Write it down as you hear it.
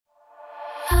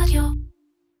רדיו.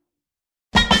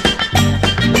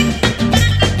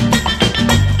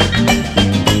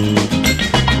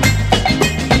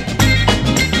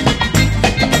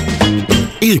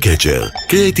 אירקצ'ר,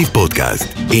 קריאיטיב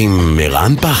פודקאסט, עם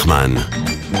מירן פחמן.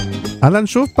 אהלן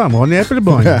שוב פעם, רוני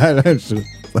אפלבוים. אהלן שוב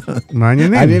פעם. מה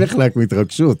העניינים? אני נחלק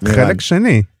מהתרגשות. חלק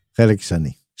שני. חלק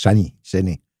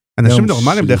שני. אנשים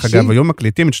נורמליים דרך אגב, היום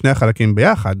מקליטים את שני החלקים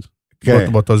ביחד.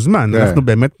 באותו זמן. אנחנו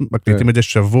באמת מקליטים את זה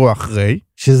שבוע אחרי.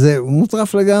 שזה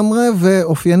מוטרף לגמרי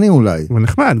ואופייני אולי.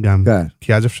 ונחמד גם.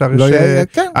 כי אז אפשר,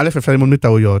 א' אפשר ללמוד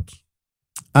מטעויות.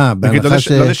 נגיד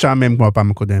לא לשעמם כמו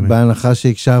הפעם הקודמת. בהנחה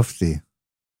שהקשבתי.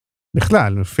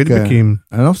 בכלל, פידבקים.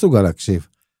 אני לא מסוגל להקשיב.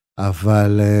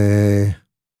 אבל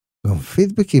גם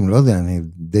פידבקים, לא יודע, אני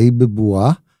די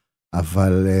בבועה,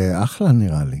 אבל אחלה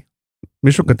נראה לי.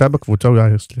 מישהו כתב בקבוצה,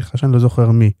 סליחה שאני לא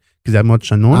זוכר מי, כי זה היה מאוד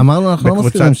שנון. אמרנו, אנחנו לא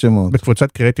מזכירים שמות.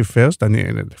 בקבוצת קריאיטיב פרסט, אני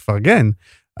לפרגן,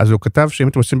 אז הוא כתב שאם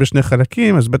אתם עושים בשני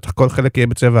חלקים, אז בטח כל חלק יהיה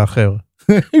בצבע אחר.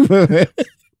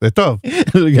 זה טוב.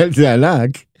 זה ענק,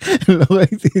 לא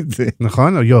ראיתי את זה.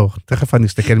 נכון? תכף אני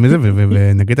אסתכל מזה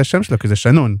ונגיד השם שלו, כי זה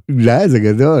שנון. לא, זה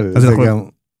גדול.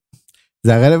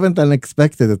 זה ה-relevant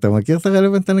unexpected, אתה מכיר את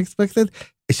ה-relevant unexpected?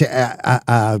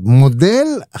 שהמודל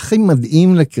הכי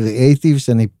מדהים לקריאייטיב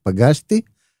שאני פגשתי,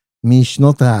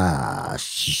 משנות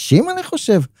ה-60 אני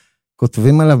חושב,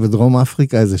 כותבים עליו בדרום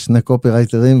אפריקה איזה שני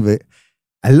קופירייטרים,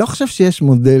 ואני לא חושב שיש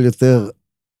מודל יותר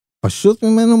פשוט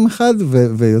ממנו מחד,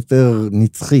 ויותר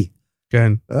נצחי.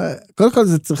 כן. קודם כל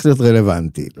זה צריך להיות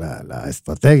רלוונטי,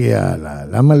 לאסטרטגיה,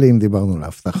 למלאים דיברנו,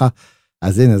 להבטחה,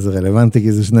 אז הנה זה רלוונטי,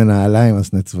 כי זה שני נעליים, אז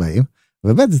שני צבעים,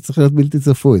 ובאמת זה צריך להיות בלתי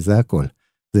צפוי, זה הכל.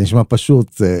 זה נשמע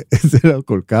פשוט, זה לא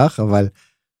כל כך, אבל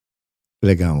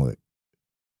לגמרי.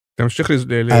 תמשיך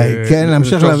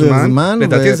להמשיך להעביר זמן.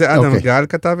 לדעתי זה אדם גל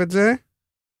כתב את זה,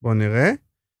 בואו נראה,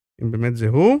 אם באמת זה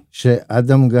הוא.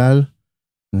 שאדם גל,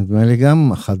 נדמה לי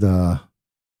גם אחד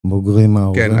הבוגרים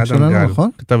האהובים שלנו, נכון?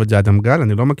 כתב את זה אדם גל,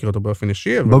 אני לא מכיר אותו באופן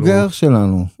אישי. בוגר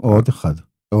שלנו, או עוד אחד.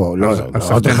 או לא,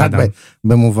 עוד אחד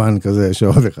במובן כזה,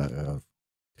 שעוד אחד.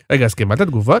 רגע, אז קיבלת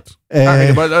תגובות?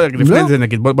 לפני זה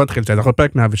נגיד, בוא נתחיל את זה, אנחנו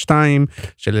פרק 102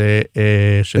 של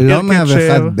אירקצ'ר. לא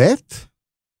 101 ב'?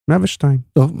 102.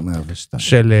 טוב, 102.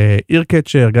 של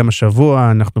אירקצ'ר, גם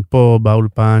השבוע, אנחנו פה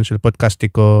באולפן של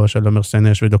פודקאסטיקו, של עומר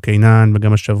סנש ודו קינן,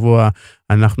 וגם השבוע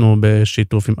אנחנו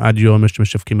בשיתוף עם עד יום,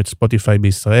 שמשווקים את ספוטיפיי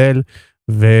בישראל,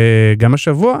 וגם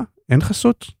השבוע אין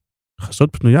חסות. חסות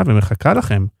פנויה ומחכה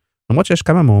לכם. למרות שיש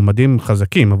כמה מועמדים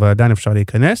חזקים, אבל עדיין אפשר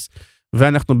להיכנס,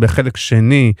 ואנחנו בחלק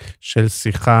שני של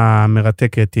שיחה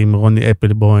מרתקת עם רוני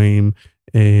אפלבוים,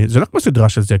 זה לא כמו סדרה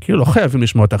של זה, כאילו לא חייבים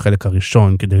לשמוע את החלק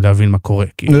הראשון כדי להבין מה קורה.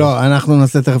 לא, אנחנו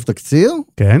נעשה תכף תקציר.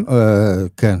 כן.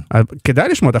 כן. כדאי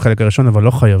לשמוע את החלק הראשון, אבל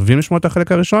לא חייבים לשמוע את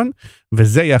החלק הראשון,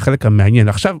 וזה יהיה החלק המעניין.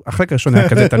 עכשיו, החלק הראשון היה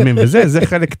כזה תלמים, זה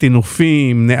חלק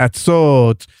תינופים,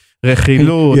 נעצות,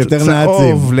 רכילות,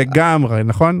 צהוב לגמרי,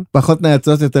 נכון? פחות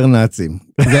נעצות, יותר נאצים.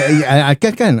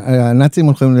 כן, הנאצים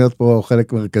הולכים להיות פה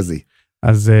חלק מרכזי.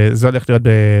 אז זה הולך להיות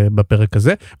בפרק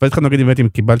הזה, ואז התחלנו להגיד באמת אם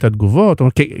קיבלת תגובות,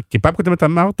 כי פעם קודמת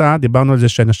אמרת, דיברנו על זה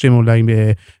שאנשים אולי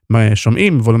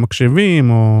שומעים ולא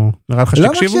מקשיבים, או נראה לך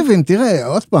שתקשיבו? לא מקשיבים, תראה,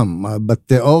 עוד פעם,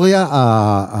 בתיאוריה,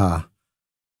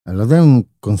 אני לא יודע אם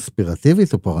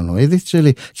קונספירטיבית או פרנואידית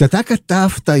שלי, שאתה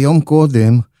כתבת יום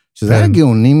קודם, שזה היה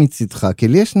גאוני מצדך, כי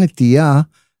לי יש נטייה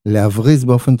להבריז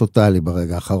באופן טוטלי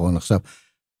ברגע האחרון. עכשיו,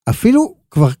 אפילו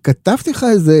כבר כתבתי לך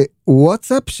איזה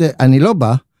וואטסאפ שאני לא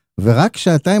בא, ורק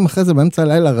שעתיים אחרי זה באמצע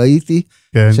הלילה ראיתי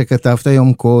שכתבת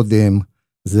יום קודם,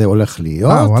 זה הולך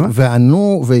להיות,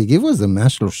 וענו, והגיבו איזה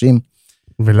 130.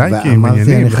 ולייקים,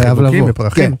 עניינים, וחיבוקים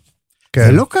ופרחים.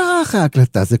 זה לא קרה אחרי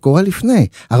ההקלטה, זה קורה לפני.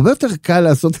 הרבה יותר קל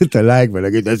לעשות את הלייק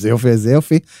ולהגיד איזה יופי, איזה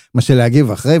יופי, מה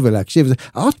שלהגיב אחרי ולהקשיב.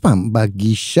 עוד פעם,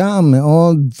 בגישה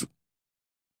מאוד,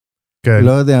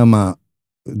 לא יודע מה,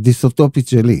 דיסוטופית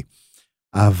שלי.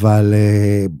 אבל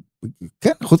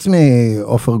כן, חוץ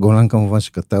מאופר גולן כמובן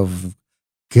שכתב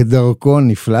כדרכו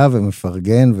נפלא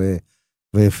ומפרגן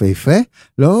ויפהפה,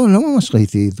 לא ממש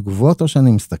ראיתי תגובות, או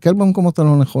שאני מסתכל במקומות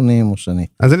הלא נכונים, או שאני...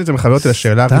 אז אני מחבר אותי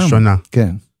לשאלה הראשונה.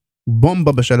 כן.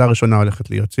 בומבה בשאלה הראשונה הולכת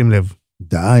להיות, שים לב.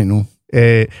 די, נו.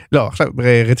 לא, עכשיו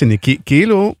רציני,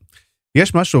 כאילו,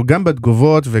 יש משהו גם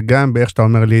בתגובות וגם באיך שאתה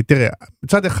אומר לי, תראה,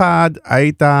 מצד אחד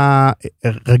היית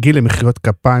רגיל למחיאות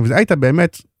כפיים, והיית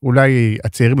באמת, אולי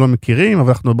הצעירים לא מכירים, אבל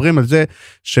אנחנו מדברים על זה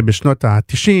שבשנות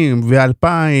ה-90 ו-2000,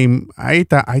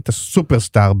 היית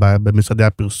סופרסטאר במשרדי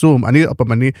הפרסום. אני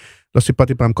לא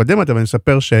סיפרתי פעם קודמת, אבל אני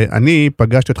אספר שאני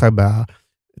פגשתי אותך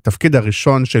בתפקיד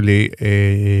הראשון שלי,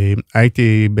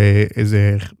 הייתי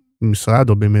באיזה משרד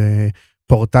או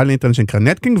בפורטל אינטרנט שנקרא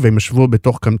נטקינג, והם ישבו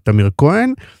בתוך תמיר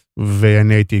כהן,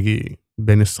 ואני הייתי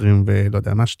בן 20 ולא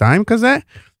יודע מה, 2 כזה,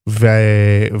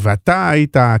 ואתה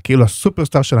היית כאילו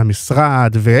הסופרסטאר של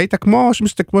המשרד, והיית כמו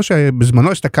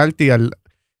שבזמנו הסתכלתי על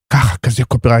ככה, כזה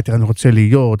קופרייטר אני רוצה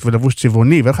להיות, ולבוש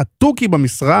צבעוני, והיה לך טוקי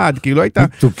במשרד, כאילו היית...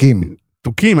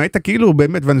 טוקים, היית כאילו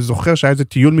באמת, ואני זוכר שהיה איזה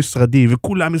טיול משרדי,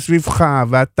 וכולם מסביבך,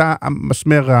 ואתה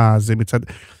המסמר הזה מצד...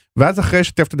 ואז אחרי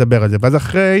שתף תדבר על זה, ואז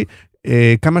אחרי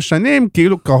כמה שנים,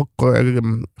 כאילו,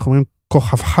 איך אומרים,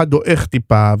 כוכבך דואך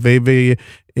טיפה,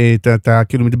 ואתה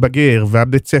כאילו מתבגר,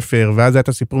 והבית ספר, ואז היה את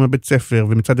הסיפור מבית ספר,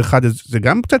 ומצד אחד זה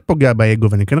גם קצת פוגע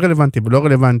באגו, ואני כן רלוונטי ולא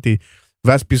רלוונטי,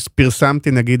 ואז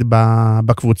פרסמתי נגיד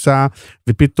בקבוצה,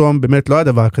 ופתאום באמת לא היה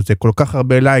דבר כזה, כל כך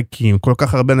הרבה לייקים, כל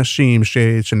כך הרבה אנשים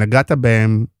שנגעת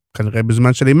בהם, כנראה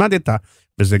בזמן שלימדת,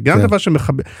 וזה גם דבר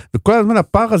שמחבר, וכל הזמן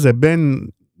הפער הזה בין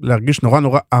להרגיש נורא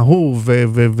נורא אהוב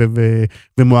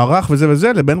ומוערך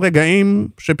וזה, לבין רגעים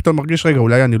שפתאום מרגיש רגע,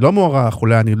 אולי אני לא מוערך,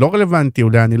 אולי אני לא רלוונטי,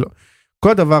 אולי אני לא...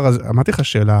 כל הדבר הזה, אמרתי לך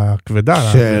שאלה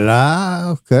כבדה.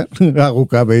 שאלה, כן,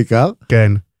 ארוכה בעיקר.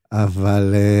 כן.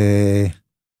 אבל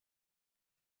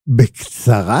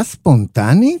בקצרה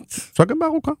ספונטנית? אפשר גם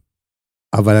בארוכה.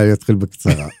 אבל אני אתחיל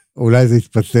בקצרה. אולי זה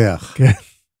יתפתח. כן.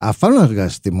 אף פעם לא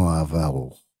הרגשתי מואב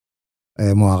וארוך.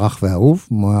 מוערך ואהוב,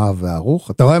 מואב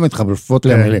וארוך. אתה רואה מתחלפות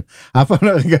לי המילים. אף פעם לא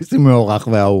הרגשתי מוערך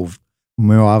ואהוב.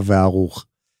 מואב וארוך.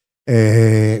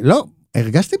 לא,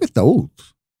 הרגשתי בטעות.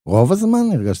 רוב הזמן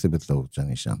הרגשתי בטעות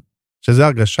שאני שם. שזה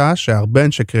הרגשה שהרבה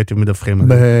אנשי קריאיטיב מדווחים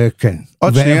עליהם. כן.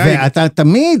 עוד שנייה... ואתה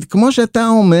תמיד, כמו שאתה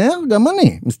אומר, גם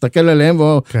אני, מסתכל עליהם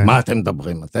ואומר, מה אתם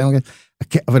מדברים?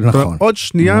 אבל נכון. עוד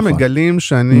שנייה מגלים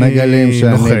שאני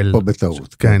נוכל. פה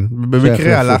בטעות. כן,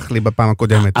 במקרה הלך לי בפעם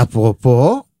הקודמת.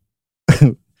 אפרופו,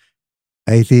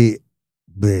 הייתי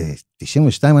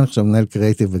ב-92, אני חושב, מנהל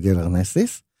קריאיטיב בגלר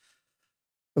נסיס,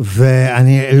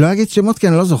 ואני לא אגיד שמות כי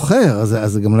אני לא זוכר, אז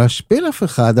זה גם לא השפיל אף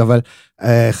אחד, אבל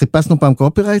חיפשנו פעם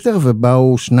קופירייטר,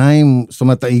 ובאו שניים, זאת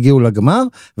אומרת, הגיעו לגמר,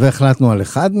 והחלטנו על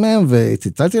אחד מהם,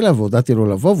 וציצלתי אליו, והודעתי לו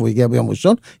לבוא, והוא הגיע ביום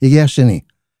ראשון, הגיע השני.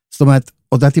 זאת אומרת,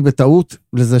 הודעתי בטעות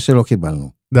לזה שלא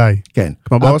קיבלנו. די. כן.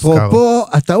 כמו באוסקר. אפרופו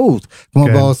הטעות, כמו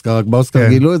באוסקר, רק באוסקר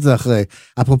גילו את זה אחרי.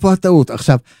 אפרופו הטעות,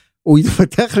 עכשיו, הוא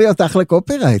יתפתח להיות אחלה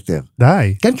קופירייטר.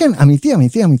 די. כן, כן,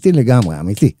 אמיתי לגמרי,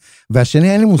 אמיתי.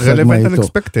 והשני אין לי מושג מה איתו.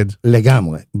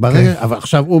 לגמרי. אבל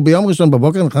עכשיו הוא ביום ראשון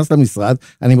בבוקר נכנס למשרד,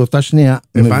 אני באותה שנייה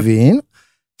מבין,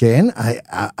 כן,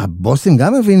 הבוסים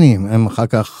גם מבינים, הם אחר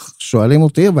כך שואלים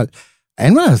אותי, אבל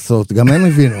אין מה לעשות, גם הם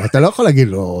מבינו, אתה לא יכול להגיד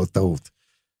לו טעות.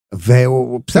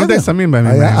 והוא בסדר. לא די שמים בהם.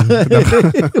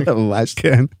 ממש.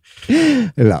 כן.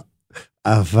 לא.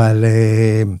 אבל...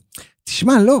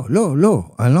 תשמע,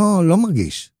 אני לא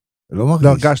מרגיש. לא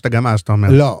הרגשת גם אז, אתה אומר.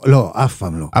 לא, אף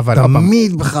פעם לא.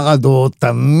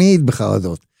 תמיד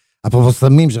בחרדות. אפרופו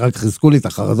סמים שרק חיזקו לי את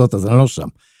החרדות, אז אני לא שם.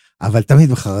 אבל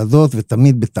תמיד בחרדות,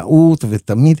 ותמיד בטעות,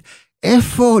 ותמיד...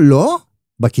 איפה לא?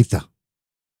 בכיתה.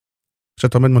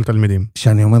 כשאתה עומד מול תלמידים.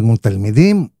 כשאני עומד מול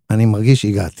תלמידים, אני מרגיש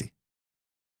שהגעתי.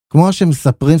 כמו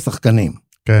שמספרים שחקנים.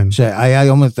 כן. שהיה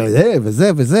יום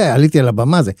וזה, עליתי על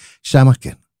הבמה הזה. שמה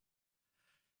כן.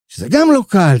 שזה גם לא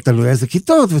קל, תלוי איזה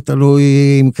כיתות, ותלוי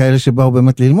עם כאלה שבאו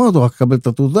באמת ללמוד, או רק לקבל את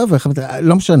התעודה,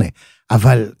 לא משנה.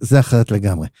 אבל זה אחרת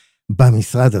לגמרי.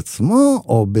 במשרד עצמו,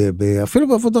 או אפילו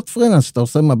בעבודות פרילנס, שאתה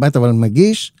עושה מבית, אבל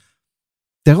מגיש,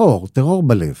 טרור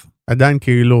בלב. עדיין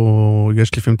כאילו,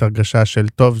 יש לפעמים את הרגשה של,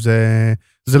 טוב,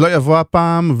 זה לא יבוא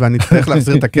הפעם, ואני צריך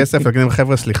להחזיר את הכסף, ולהגיד להם,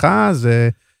 חבר'ה, סליחה, זה...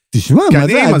 תשמע, מה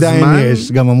זה עדיין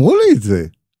יש? גם אמרו לי את זה.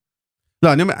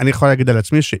 לא, אני יכול להגיד על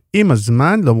עצמי שעם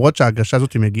הזמן, למרות שההרגשה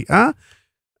הזאת היא מגיעה,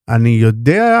 אני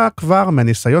יודע כבר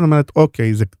מהניסיון, אומרת,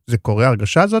 אוקיי, זה קורה,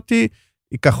 ההרגשה הזאת,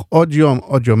 ייקח עוד יום,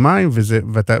 עוד יומיים,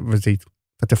 ואתה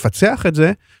תפצח את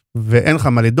זה, ואין לך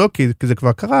מה לדאוג, כי זה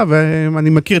כבר קרה, ואני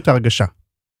מכיר את ההרגשה.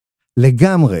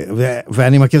 לגמרי,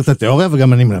 ואני מכיר את התיאוריה,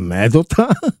 וגם אני מלמד אותה.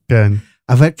 כן.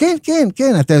 אבל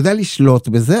כן, אתה יודע לשלוט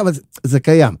בזה, אבל זה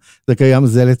קיים. זה קיים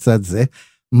זה לצד זה.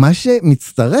 מה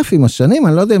שמצטרף עם השנים,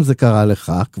 אני לא יודע אם זה קרה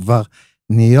לך, כבר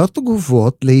נהיות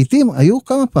תגובות, לעתים היו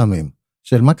כמה פעמים,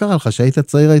 של מה קרה לך, שהיית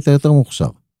צעיר, היית יותר מוכשר.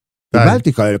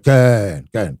 קיבלתי כאלה,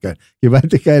 כן,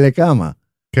 קיבלתי כאלה כמה.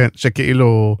 כן,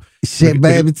 שכאילו...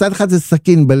 שבצד אחד זה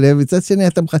סכין בלב, בצד שני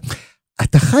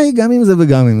אתה חי גם עם זה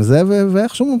וגם עם זה,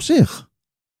 ואיכשהו ממשיך.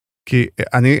 כי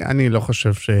אני לא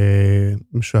חושב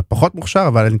שמישהו היה פחות מוכשר,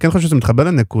 אבל אני כן חושב שזה מתחבר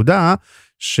לנקודה,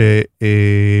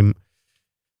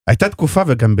 הייתה תקופה,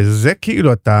 וגם בזה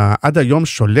כאילו אתה עד היום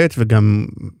שולט, וגם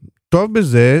טוב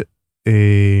בזה,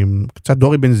 קצת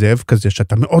דורי בן זאב כזה,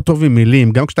 שאתה מאוד טוב עם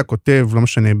מילים, גם כשאתה כותב, לא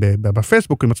משנה,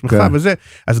 בפייסבוק עם עצמך וזה,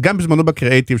 אז גם בזמנו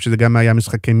בקריאיטיב, שזה גם היה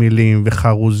משחקי מילים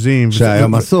וחרוזים,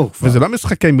 שהיום אסור. וזה לא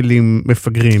משחקי מילים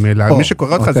מפגרים, אלא מי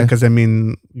שקורא אותך זה כזה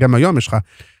מין, גם היום יש לך,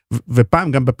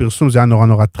 ופעם גם בפרסום זה היה נורא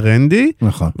נורא טרנדי,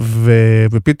 נכון.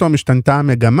 ופתאום השתנתה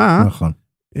המגמה, נכון.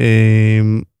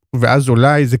 ואז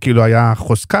אולי זה כאילו היה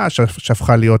חוזקה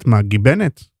שהפכה להיות מה,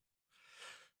 גיבנת?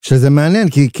 שזה מעניין,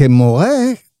 כי כמורה,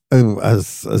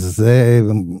 אז זה,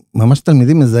 ממש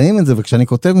תלמידים מזהים את זה, וכשאני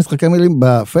כותב משחקי מילים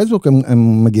בפייסבוק,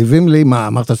 הם מגיבים לי, מה,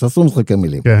 אמרת שאסור משחקי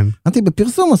מילים? כן. אמרתי,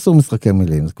 בפרסום אסור משחקי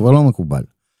מילים, זה כבר לא מקובל.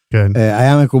 כן.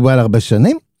 היה מקובל הרבה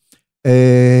שנים.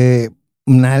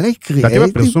 מנהלי קריאייטיב...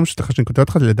 לדעתי בפרסום, סליחה שאני כותב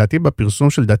אותך, לדעתי בפרסום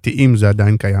של דתיים זה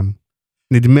עדיין קיים.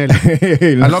 נדמה לי.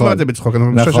 אני לא אומר את זה בצחוק,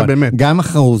 אני חושב שבאמת. גם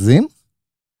החרוזים?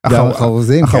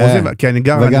 החרוזים, כי אני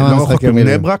גר, אני לא רחוק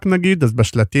מבני ברק נגיד, אז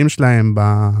בשלטים שלהם,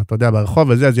 אתה יודע, ברחוב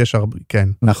וזה, אז יש הרבה, כן.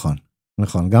 נכון,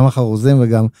 נכון, גם החרוזים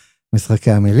וגם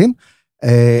משחקי המילים.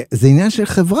 זה עניין של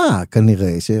חברה,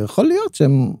 כנראה, שיכול להיות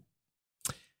שהם...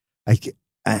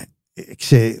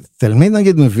 כשתלמיד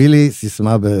נגיד מביא לי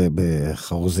סיסמה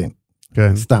בחרוזים,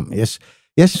 סתם,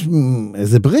 יש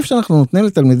איזה בריף שאנחנו נותנים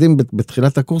לתלמידים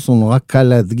בתחילת הקורס, הוא נורא קל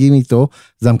להדגים איתו,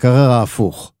 זה המקרר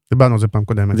ההפוך. דיברנו על זה פעם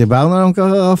קודמת. דיברנו על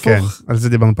המקרר ההפוך? כן, על זה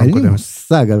דיברנו פעם קודמת. אין לי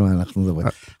מושג על מה אנחנו מדברים.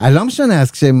 אני לא משנה,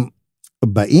 אז כשהם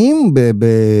באים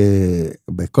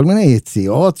בכל מיני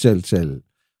יציאות של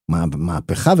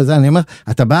מהפכה וזה, אני אומר,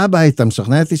 אתה בא הביתה,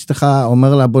 משכנע את אשתך,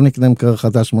 אומר לה, בוא נקנה מקרר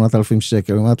חדש 8,000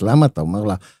 שקל, היא אומרת, למה אתה? אומר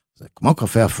לה, זה כמו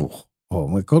קפה הפוך.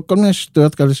 או כל מיני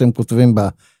שטויות כאלה שהם כותבים בה.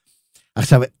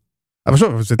 עכשיו, אבל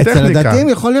שוב, זה טכניקה. אצל הדתיים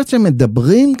יכול להיות שהם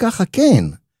מדברים ככה, כן.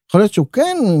 יכול להיות שהוא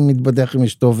כן מתבדח עם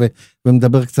אשתו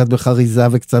ומדבר קצת בחריזה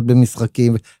וקצת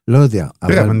במשחקים, לא יודע.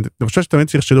 תראה, אני חושב שתמיד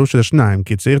צריך שילוב של שניים,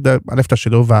 כי צריך א' את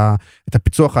השילוב, את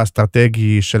הפיצוח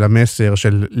האסטרטגי של המסר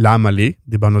של למה לי,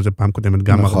 דיברנו על זה פעם קודמת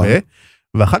גם הרבה,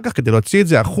 ואחר כך כדי להוציא את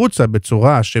זה החוצה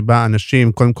בצורה שבה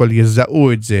אנשים קודם כל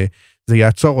יזהו את זה, זה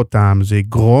יעצור אותם, זה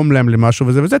יגרום להם למשהו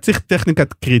וזה צריך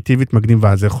טכניקת קריאטיבית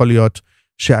מגניבה, זה יכול להיות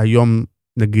שהיום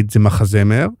נגיד זה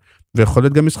מחזמר, ויכול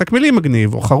להיות גם משחק מילים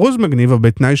מגניב, או חרוז מגניב, אבל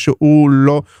בתנאי שהוא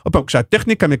לא, או פעם,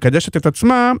 כשהטכניקה מקדשת את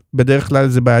עצמה, בדרך כלל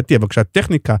זה בעייתי, אבל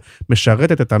כשהטכניקה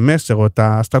משרתת את המסר או את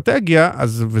האסטרטגיה,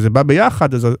 וזה בא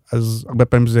ביחד, אז הרבה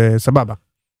פעמים זה סבבה.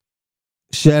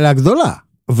 שאלה גדולה,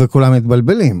 וכולם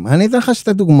מתבלבלים. אני אתן לך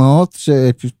שתי דוגמאות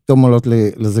שפתאום עולות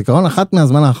לזיכרון, אחת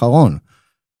מהזמן האחרון,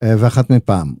 ואחת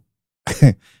מפעם.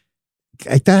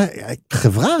 הייתה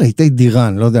חברה, הייתה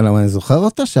דירן, לא יודע למה אני זוכר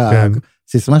אותה,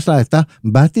 סיסמה שלה הייתה,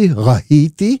 באתי,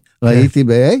 ראיתי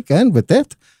ב-A, כן, ב-T,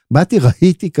 באתי,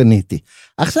 ראיתי, קניתי.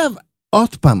 עכשיו,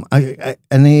 עוד פעם,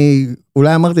 אני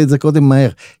אולי אמרתי את זה קודם מהר,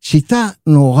 שיטה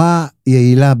נורא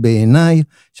יעילה בעיניי,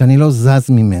 שאני לא זז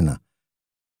ממנה.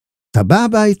 אתה בא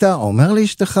הביתה, אומר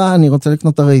לאשתך, אני רוצה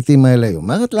לקנות את הרהיטים האלה, היא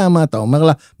אומרת למה, אתה אומר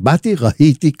לה, באתי,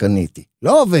 ראיתי, קניתי.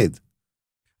 לא עובד.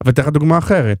 אבל תן לך דוגמה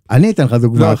אחרת. אני אתן לך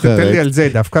דוגמה אחרת. לא, תתן לי על זה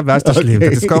דווקא, ואז תשלים. אתה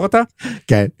תזכור אותה?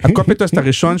 כן. הקופיטוסט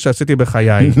הראשון שעשיתי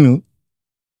בחיי.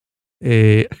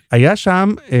 היה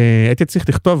שם, הייתי צריך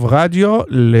לכתוב רדיו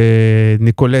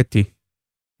לניקולטי.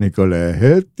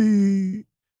 ניקולטי.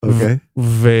 אוקיי.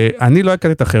 ואני לא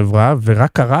הכרתי את החברה,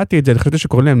 ורק קראתי את זה, אני חשבתי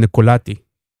שקוראים להם ניקולטי.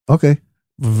 אוקיי.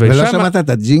 ולא שמעת את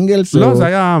הג'ינגל? לא, זה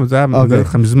היה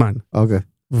מזמן. אוקיי.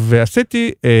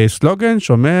 ועשיתי סלוגן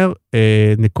שאומר,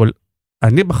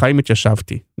 אני בחיים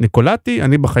התיישבתי. ניקולטי,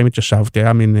 אני בחיים התיישבתי,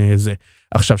 היה מין זה.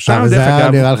 עכשיו שם, זה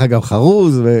היה נראה לך גם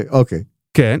חרוז, ואוקיי.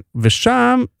 כן,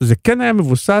 ושם זה כן היה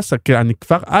מבוסס, כי אני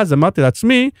כבר אז אמרתי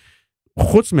לעצמי,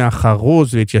 חוץ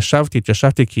מהחרוז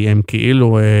והתיישבתי כי הם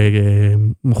כאילו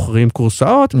מוכרים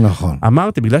קורסאות, נכון.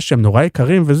 אמרתי, בגלל שהם נורא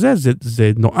יקרים וזה,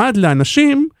 זה נועד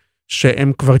לאנשים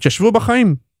שהם כבר התיישבו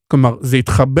בחיים. כלומר, זה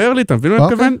התחבר לי, אתה מבין מה אני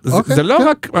מתכוון? זה לא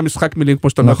רק המשחק מילים כמו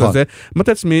שאתה אומר את זה,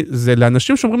 אמרתי לעצמי, זה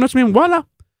לאנשים שאומרים לעצמם, וואלה,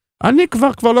 אני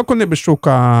כבר לא קונה בשוק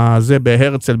הזה,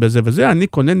 בהרצל, בזה וזה, אני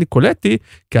קונה ניקולטי,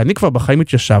 כי אני כבר בחיים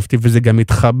התיישבתי, וזה גם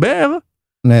מתחבר,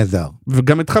 נהדר.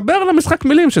 וגם מתחבר למשחק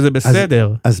מילים, שזה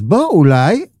בסדר. אז בוא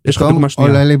אולי, יש לך דוגמה שנייה.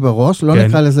 עולה לי בראש, לא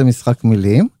נקרא לזה משחק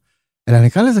מילים, אלא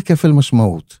נקרא לזה כפל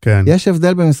משמעות. כן. יש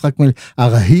הבדל במשחק מילים.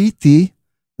 הראיתי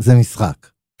זה משחק.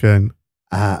 כן.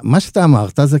 מה שאתה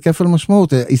אמרת זה כפל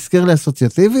משמעות. הזכיר לי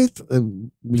אסוציאטיבית,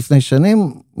 לפני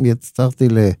שנים יצרתי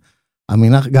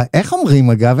לאמינח, איך אומרים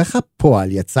אגב, איך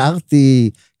הפועל? יצרתי,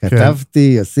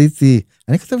 כתבתי, עשיתי,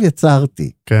 אני כתב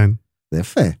יצרתי. כן. זה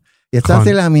יפה.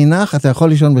 יצרתי לאמינח, אתה יכול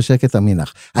לישון בשקט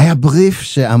אמינח. היה בריף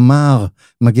שאמר,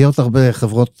 מגיעות הרבה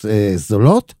חברות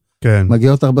זולות, כן.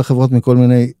 מגיעות הרבה חברות מכל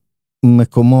מיני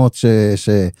מקומות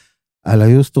שעל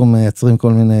היוסטרום מייצרים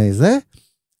כל מיני זה,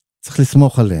 צריך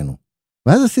לסמוך עלינו.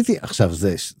 ואז עשיתי, עכשיו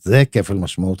זה כפל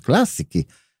משמעות קלאסי, כי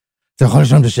אתה יכול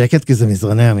לישון בשקט כי זה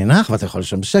מזרני המינח, ואתה יכול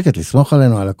לישון בשקט, לסמוך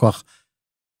עלינו, על הכוח.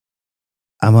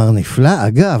 אמר נפלא,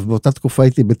 אגב, באותה תקופה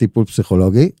הייתי בטיפול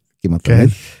פסיכולוגי, כמעט תמיד,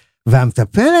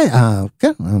 והמטפלת,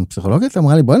 כן, הפסיכולוגית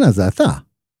אמרה לי, בוא'נה, זה אתה.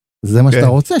 זה מה שאתה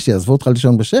רוצה, שיעזבו אותך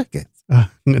לישון בשקט.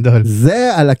 גדול.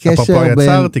 זה על הקשר אפרופו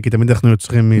יצרתי, כי תמיד אנחנו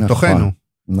יוצרים מתוכנו.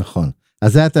 נכון.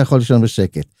 אז זה אתה יכול לישון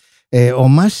בשקט. או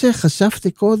מה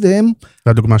שחשבתי קודם,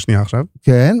 זה הדוגמה השנייה עכשיו.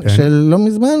 כן, שלא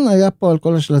מזמן היה פה על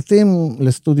כל השלטים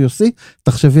לסטודיו C,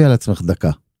 תחשבי על עצמך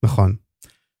דקה. נכון.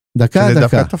 דקה.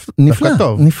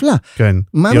 נפלא. כן.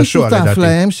 מה משותף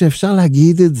להם שאפשר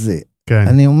להגיד את זה? כן.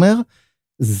 אני אומר,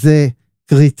 זה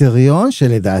קריטריון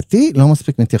שלדעתי לא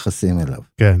מספיק מתייחסים אליו.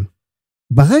 כן.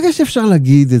 ברגע שאפשר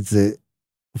להגיד את זה,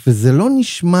 וזה לא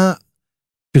נשמע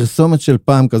פרסומת של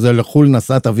פעם כזה, לחול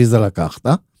נסעת ויזה לקחת,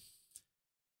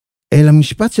 אלא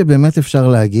משפט שבאמת אפשר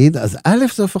להגיד, אז א'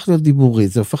 זה הופך להיות דיבורי,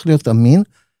 זה הופך להיות אמין,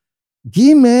 ג'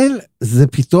 זה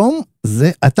פתאום,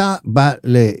 זה אתה בא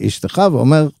לאשתך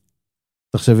ואומר,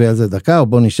 תחשבי על זה דקה, או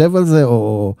בוא נשב על זה,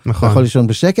 או נכון. יכול לישון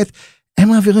בשקט, הם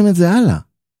מעבירים את זה הלאה.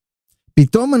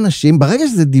 פתאום אנשים, ברגע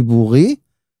שזה דיבורי,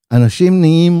 אנשים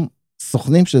נהיים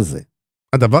סוכנים של זה.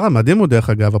 הדבר המדהים הוא דרך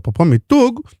אגב, אפרופו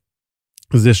מיתוג,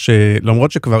 זה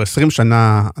שלמרות שכבר 20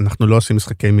 שנה אנחנו לא עושים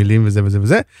משחקי מילים וזה וזה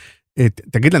וזה,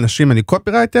 תגיד לאנשים אני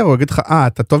קופירייטר, או אגיד לך,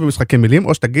 אתה טוב במשחקי מילים,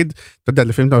 או שתגיד, אתה יודע,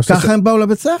 לפעמים אתה עושה... ככה הם באו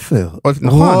לבית ספר.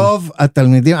 נכון. רוב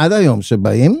התלמידים עד היום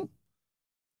שבאים,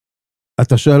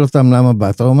 אתה שואל אותם למה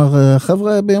באת, אתה אומר,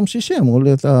 חבר'ה ביום שישי, אמרו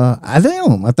לי, עד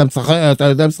היום, אתה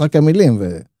יודע משחקי מילים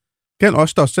ו... כן, או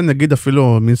שאתה עושה נגיד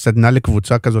אפילו מין סדנה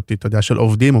לקבוצה כזאת, אתה יודע, של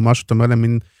עובדים או משהו, אתה אומר להם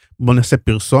מין, בוא נעשה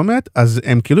פרסומת, אז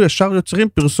הם כאילו ישר יוצרים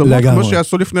פרסומות, כמו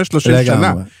שיעשו לפני 30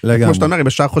 שנה. כמו שאתה אומר, הם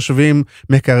ישר חושבים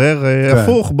מקרר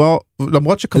הפוך, בוא,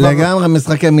 למרות שכבר... לגמרי,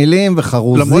 משחקי מילים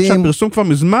וחרוזים. למרות שהפרסום כבר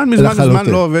מזמן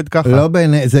לא עובד ככה. לא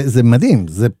בעיני, זה מדהים,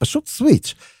 זה פשוט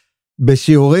סוויץ'.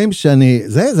 בשיעורים שאני,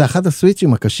 זה אחד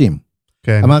הסוויצ'ים הקשים.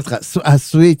 כן. אמרתי לך,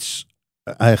 הסוויץ'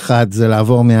 האחד זה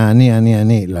לעבור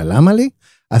מהאני ללמה לי,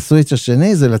 הסוויץ'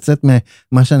 השני זה לצאת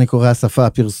ממה שאני קורא השפה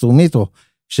הפרסומית, או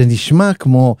שנשמע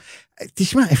כמו,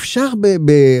 תשמע, אפשר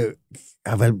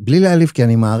אבל בלי להעליב, כי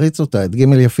אני מעריץ אותה, את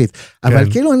גימל יפית,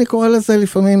 אבל כאילו אני קורא לזה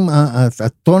לפעמים,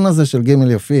 הטון הזה של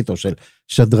גימל יפית, או של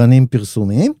שדרנים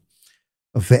פרסומיים,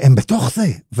 והם בתוך זה,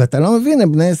 ואתה לא מבין,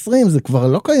 הם בני 20, זה כבר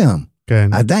לא קיים. כן.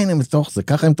 עדיין הם בתוך זה,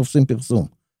 ככה הם תופסים פרסום,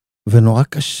 ונורא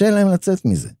קשה להם לצאת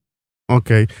מזה.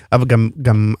 אוקיי, אבל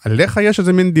גם עליך יש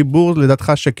איזה מין דיבור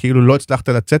לדעתך שכאילו לא הצלחת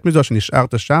לצאת מזה, או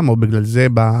שנשארת שם, או בגלל זה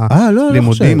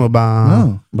בלימודים, או לא,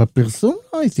 בפרסום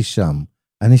לא הייתי שם.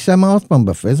 אני שם עוד פעם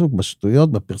בפייסבוק,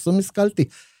 בשטויות, בפרסום השכלתי.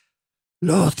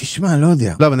 לא, תשמע, לא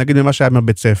יודע. לא, אבל נגיד ממה שהיה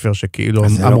בבית ספר, שכאילו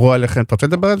אמרו עליכם, אתה רוצה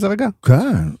לדבר על זה רגע?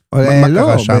 כן.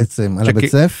 לא, בעצם, על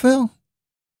הבית ספר?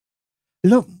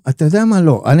 לא, אתה יודע מה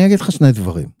לא, אני אגיד לך שני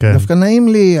דברים. דווקא נעים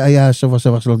לי היה שבוע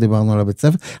שלא דיברנו על הבית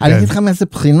ספר, אני אגיד לך מאיזה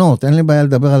בחינות, אין לי בעיה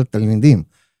לדבר על תלמידים,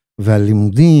 ועל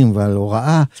לימודים, ועל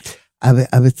הוראה.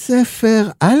 הבית ספר,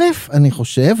 א', אני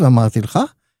חושב, ואמרתי לך,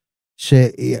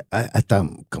 שאתה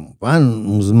כמובן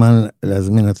מוזמן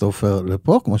להזמין את עופר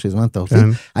לפה, כמו שהזמנת אותי,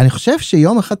 אני חושב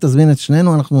שיום אחד תזמין את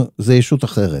שנינו, זה ישות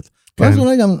אחרת. ואז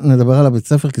אולי גם נדבר על הבית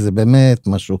ספר, כי זה באמת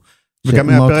משהו וגם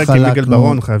מהפרק עם יגאל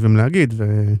ברון חייבים להגיד,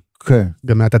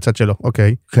 גם מהת הצד שלו,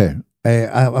 אוקיי. כן,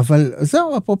 אבל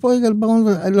זהו, אפרופו יגאל ברון,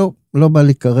 לא בא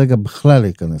לי כרגע בכלל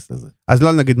להיכנס לזה. אז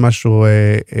לא נגיד משהו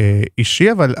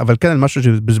אישי, אבל כן על משהו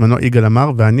שבזמנו יגאל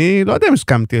אמר, ואני לא יודע אם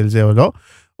הסכמתי על זה או לא,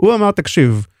 הוא אמר,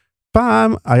 תקשיב,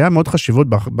 פעם היה מאוד חשיבות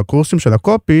בקורסים של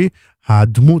הקופי,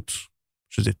 הדמות,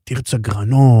 שזה תרצה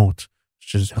גרנות,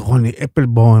 שזה רוני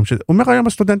אפלבום, הוא אומר היום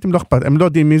הסטודנטים לא אכפת, הם לא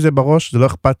יודעים מי זה בראש, זה לא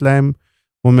אכפת להם,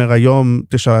 הוא אומר היום,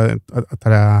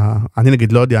 אני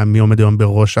נגיד לא יודע מי עומד היום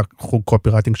בראש החוג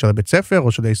קופירייטינג של הבית ספר,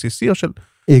 או של ACC, או של...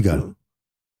 יגאל.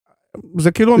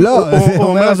 זה כאילו, הוא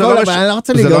אומר, אני לא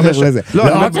רוצה להיגרר לזה.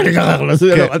 לא רוצה להיגרר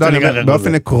לזה.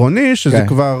 באופן עקרוני, שזה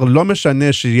כבר לא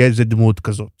משנה שיהיה איזה דמות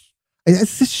כזאת.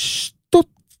 איזה שטות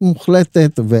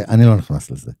מוחלטת, ואני לא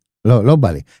נכנס לזה. לא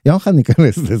בא לי. יום אחד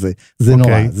ניכנס לזה. זה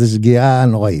נורא, זה שגיאה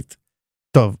נוראית.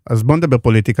 טוב, אז בוא נדבר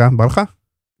פוליטיקה, בא לך?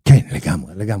 כן,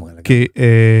 לגמרי.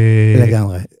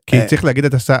 כי צריך להגיד,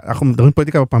 אנחנו מדברים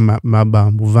פוליטיקה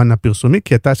במובן הפרסומי,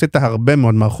 כי אתה עשית הרבה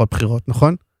מאוד מערכות בחירות,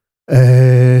 נכון?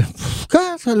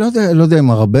 כן, לא יודע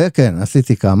אם הרבה, כן,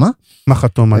 עשיתי כמה. מה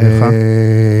חתום עליך?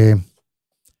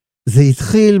 זה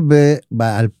התחיל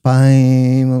ב-2001,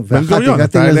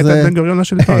 אתה העלית את בן גוריון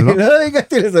לשלטון, לא? לא,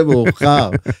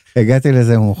 הגעתי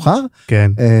לזה מאוחר.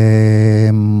 כן.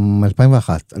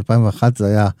 2001 זה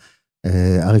היה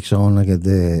אריק שרון נגד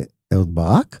אהוד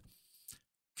ברק,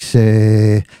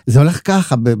 כשזה הולך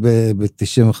ככה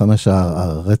ב-95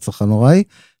 הרצח הנוראי,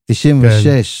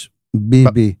 96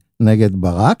 ביבי נגד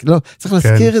ברק, לא, צריך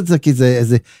להזכיר את זה כי זה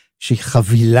איזושהי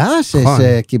חבילה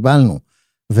שקיבלנו,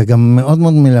 וגם מאוד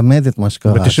מאוד מלמד את מה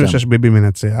שקרה שם. ב-96 ביבי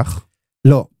מנצח.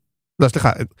 לא. לא,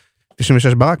 סליחה,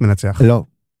 96 ברק מנצח. לא.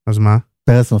 אז מה?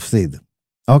 פרס מפסיד.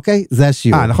 אוקיי? זה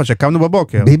השיעור. נכון, שקמנו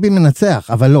בבוקר. ביבי מנצח,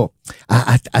 אבל לא.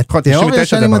 התיאוריה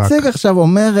שאני מציג עכשיו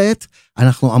אומרת,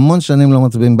 אנחנו המון שנים לא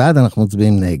מצביעים בעד, אנחנו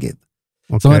מצביעים נגד.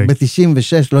 זאת אומרת,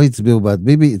 ב-96 לא הצביעו בעד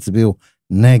ביבי, הצביעו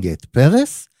נגד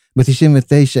פרס,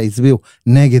 ב-99 הצביעו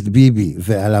נגד ביבי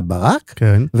ועלה ברק,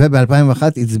 כן. וב-2001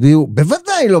 הצביעו,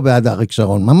 בוודאי לא בעד אריק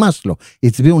שרון, ממש לא,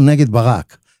 הצביעו נגד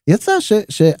ברק. יצא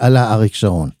שעלה אריק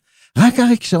שרון. רק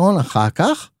אריק שרון אחר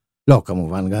כך, לא,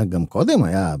 כמובן, גם קודם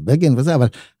היה בגין וזה, אבל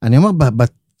אני אומר,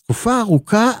 בתקופה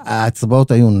הארוכה,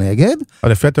 ההצבעות היו נגד.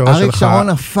 אריק שרון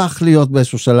הפך להיות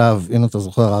באיזשהו שלב, אם אתה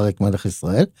זוכר, אריק מלך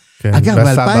ישראל. אגב,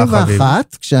 ב-2001,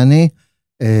 כשאני,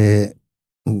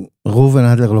 ראובן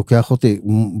אדלר לוקח אותי,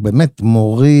 באמת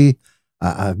מורי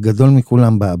הגדול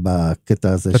מכולם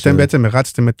בקטע הזה. אתם בעצם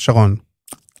הרצתם את שרון.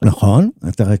 נכון,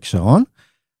 את אריק שרון.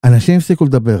 אנשים הפסיקו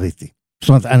לדבר איתי. זאת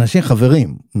אומרת, אנשים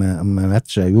חברים, מהמעט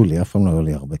שהיו לי, אף פעם לא היו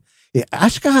לי הרבה.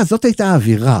 אשכרה, זאת הייתה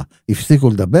האווירה, הפסיקו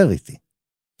לדבר איתי.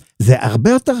 זה הרבה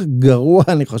יותר גרוע,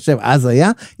 אני חושב, אז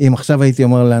היה, אם עכשיו הייתי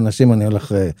אומר לאנשים, אני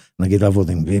הולך, נגיד, לעבוד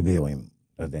עם ביבי, או עם,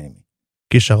 לא יודע עם...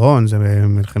 כישרון, זה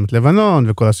מלחמת לבנון,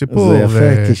 וכל הסיפור. זה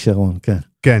יפה, כישרון, כן.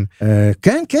 כן.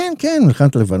 כן,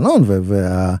 מלחמת לבנון,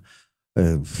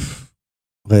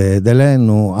 רד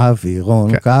אלינו,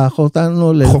 אווירון, קח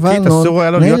אותנו לבנון,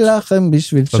 נלחם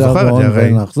בשביל שרון,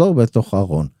 ונחזור בתוך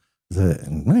ארון. זה,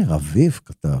 רביב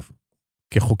כתב.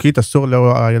 כחוקית אסור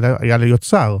היה להיות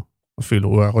שר, אפילו,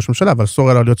 הוא היה ראש ממשלה, אבל אסור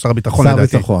היה להיות שר ביטחון,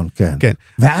 לדעתי. שר ביטחון, כן.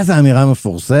 ואז האמירה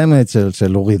המפורסמת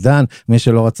של אורידן, מי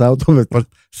שלא רצה אותו,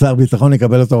 שר ביטחון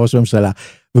יקבל אותו ראש ממשלה,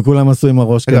 וכולם עשו עם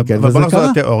הראש, כן. אבל בוא נחזור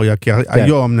לתיאוריה, כי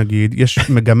היום, נגיד, יש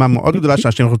מגמה מאוד גדולה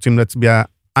שאנשים רוצים להצביע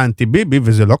אנטי ביבי,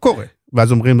 וזה לא קורה.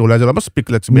 ואז אומרים, אולי זה לא מספיק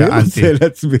להצביע אנטי. מי רוצה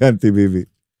להצביע אנטי ביבי?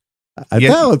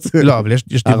 אתה רוצה. לא, אבל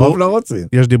הרוב לא רוצים.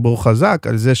 יש דיבור חזק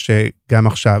על זה שגם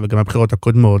עכשיו, וגם הבחירות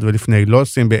הקודמות ולפני, לא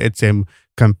עושים בעצם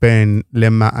קמפיין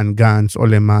למען גנץ או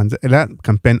למען, אלא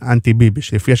קמפיין אנטי ביבי,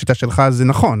 שלפי השיטה שלך זה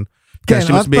נכון. כן,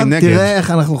 עוד פעם תראה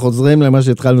איך אנחנו חוזרים למה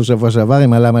שהתחלנו שבוע שעבר,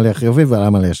 עם הלמה לי חיובי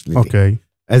והלמה לי השלילי. אוקיי.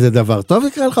 איזה דבר טוב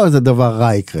יקרה לך או איזה דבר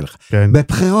רע יקרה לך.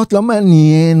 בבחירות לא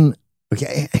מעניין,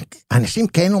 אנשים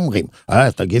כן אומרים,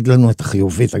 תגיד לנו את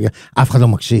החיובי, אף אחד לא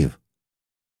מקשיב.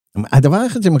 הדבר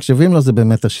היחיד שמקשיבים לו זה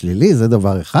באמת השלילי, זה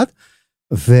דבר אחד,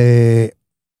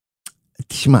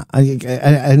 ותשמע,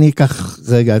 אני אקח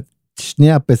רגע,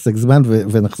 שנייה פסק זמן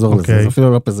ונחזור לזה, זה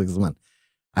אפילו לא פסק זמן.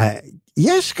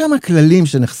 יש כמה כללים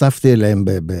שנחשפתי אליהם,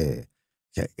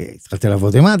 התחלתי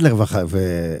לעבוד עם אדלר,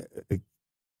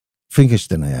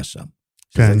 ופינקלשטיין היה שם,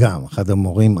 שזה גם אחד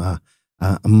המורים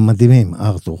המדהימים,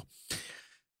 ארתור.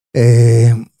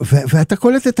 ואתה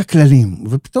קולט את הכללים,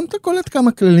 ופתאום אתה קולט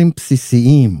כמה כללים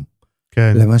בסיסיים.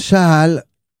 למשל,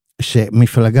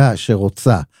 שמפלגה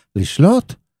שרוצה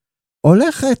לשלוט,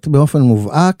 הולכת באופן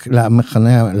מובהק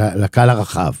למחנה, לקהל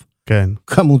הרחב. כן.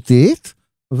 כמותית,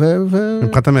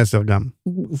 מבחינת המסר גם.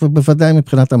 ובוודאי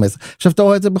מבחינת המסר. עכשיו אתה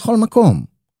רואה את זה בכל מקום.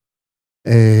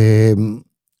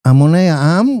 המוני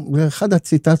העם, ואחד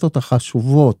הציטטות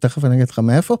החשובות, תכף אני אגיד לך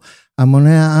מאיפה,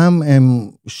 המוני העם הם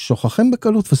שוכחים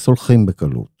בקלות וסולחים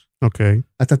בקלות. אוקיי.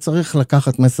 אתה צריך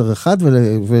לקחת מסר אחד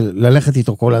וללכת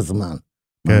איתו כל הזמן.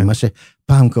 כן. מה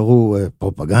שפעם קראו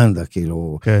פרופגנדה,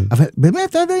 כאילו. כן. אבל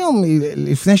באמת עד היום,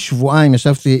 לפני שבועיים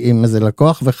ישבתי עם איזה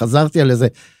לקוח וחזרתי על איזה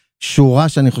שורה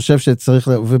שאני חושב שצריך,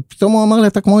 ופתאום הוא אמר לי,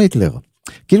 אתה כמו היטלר.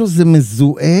 כאילו זה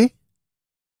מזוהה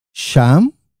שם,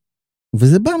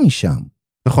 וזה בא משם.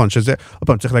 נכון, שזה, עוד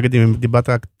פעם, צריך להגיד, אם דיברת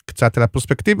קצת על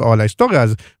הפרספקטיבה או על ההיסטוריה,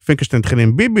 אז פינקלשטיין התחיל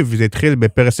עם ביבי, וזה התחיל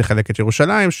בפרס יחלק את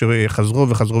ירושלים, שחזרו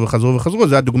וחזרו וחזרו וחזרו,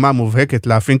 זו הדוגמה המובהקת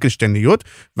לפינקלשטייניות,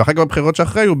 ואחר כך בבחירות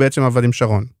שאחרי הוא בעצם עבד עם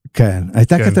שרון. כן,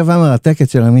 הייתה כתבה מרתקת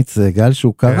של עמית סגל,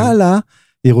 שהוא קרא לה,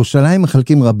 ירושלים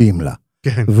מחלקים רבים לה.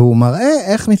 כן. והוא מראה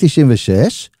איך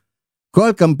מ-96,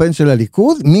 כל קמפיין של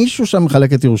הליכוד, מישהו שם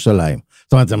מחלק את ירושלים.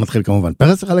 זאת אומרת, זה מתחיל כמובן,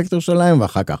 פרץ יחלק את ירושלים,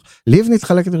 ואחר כך לבני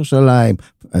יחלק את ירושלים,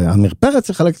 אמיר פרץ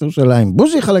יחלק את ירושלים,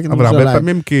 בוז'י יחלק את ירושלים. אבל הרבה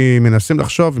פעמים כי מנסים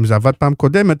לחשוב, אם זה עבד פעם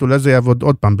קודמת, אולי זה יעבוד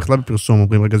עוד פעם, בכלל בפרסום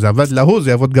אומרים, רגע, זה עבד להוא, זה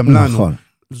יעבוד גם לנו. נכון.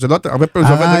 זה לא, הרבה פעמים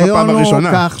זה עובד רק בפעם הראשונה.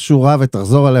 הרעיון הוא כך שורה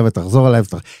ותחזור עליה ותחזור עליה.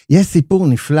 יש סיפור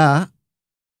נפלא,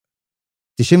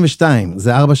 92,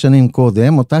 זה 4 שנים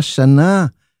קודם, אותה שנה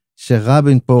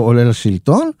שרבין פה עולה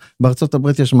לשלטון, בארצות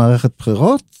הברית יש מערכת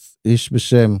בחירות, איש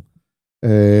בשם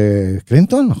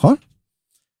קלינטון, נכון?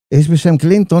 איש בשם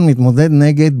קלינטון מתמודד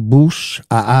נגד בוש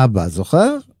האבא,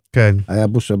 זוכר? כן. היה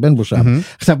בוש הבן, בוש האבא.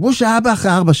 עכשיו, בוש האבא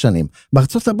אחרי 4 שנים.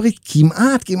 בארצות הברית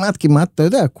כמעט, אתה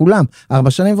יודע, כולם,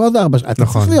 4 שנים ועוד 4 שנים. אתה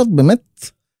צריך להיות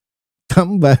באמת,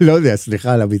 לא יודע,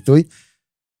 סליחה על הביטוי,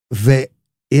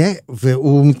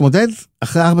 והוא מתמודד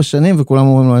אחרי 4 שנים, וכולם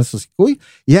אומרים לו אין לו סיכוי,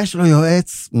 יש לו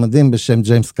יועץ מדהים בשם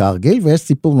ג'יימס קרגיל, ויש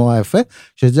סיפור נורא יפה,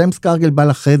 שג'יימס קרגיל בא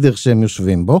לחדר שהם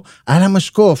יושבים בו, על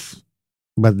המשקוף,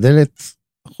 בדלת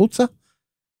החוצה,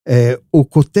 הוא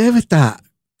כותב את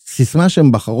הסיסמה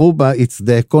שהם בחרו בה, It's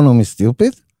the economy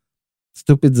stupid,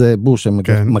 stupid זה בוש, הם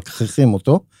מכריחים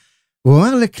אותו, והוא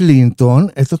אומר לקלינטון,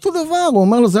 את אותו דבר, הוא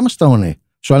אומר לו, זה מה שאתה עונה.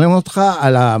 שואלים אותך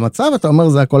על המצב, אתה אומר,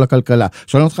 זה הכל הכלכלה.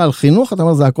 שואלים אותך על חינוך, אתה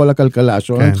אומר, זה הכל הכלכלה.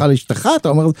 שואלים אותך על אשתך, אתה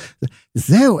אומר,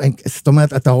 זהו, זאת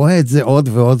אומרת, אתה רואה את זה עוד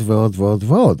ועוד ועוד ועוד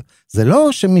ועוד. זה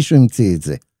לא שמישהו המציא את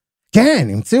זה. כן,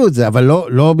 המציאו את זה, אבל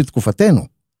לא בתקופתנו.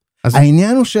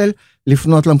 העניין הוא של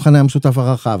לפנות למכנה המשותף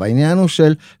הרחב, העניין הוא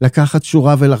של לקחת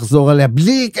שורה ולחזור עליה,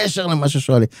 בלי קשר למה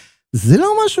ששואלים. זה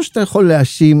לא משהו שאתה יכול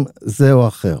להאשים זה או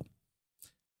אחר.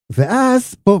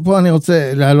 ואז, פה אני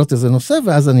רוצה להעלות איזה נושא,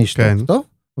 ואז אני אשתוק, טוב?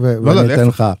 ואני אתן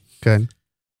לך. כן.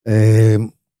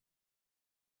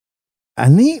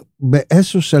 אני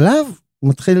באיזשהו שלב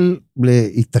מתחיל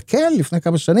להתקל, לפני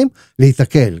כמה שנים,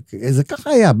 להתקל. זה ככה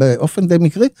היה, באופן די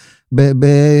מקרי,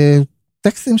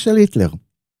 בטקסטים של היטלר.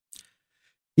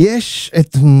 יש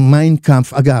את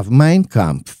מיינקאמפ, אגב,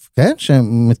 מיינקאמפ, כן?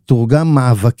 שמתורגם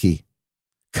מאבקי.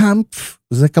 קאמפ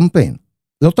זה קמפיין,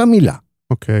 זו אותה מילה.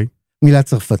 אוקיי. מילה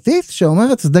צרפתית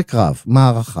שאומרת שדה קרב,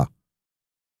 מערכה.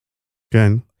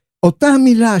 כן. אותה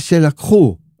מילה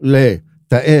שלקחו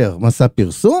לתאר מסע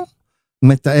פרסום,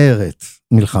 מתארת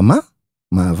מלחמה,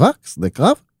 מאבק, שדה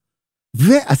קרב,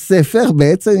 והספר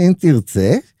בעצם, אם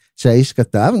תרצה, שהאיש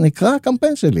כתב, נקרא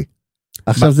הקמפיין שלי.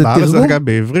 עכשיו זה תרגום. בארץ גם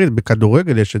בעברית,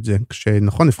 בכדורגל יש את זה,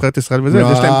 כשנכון, נבחרת ישראל וזה,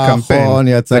 יש להם קמפיין. נכון,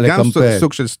 יצא לקמפיין. זה גם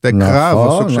סוג של שדה קרב,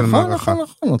 או סוג של מערכה.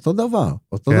 נכון, אותו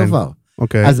דבר.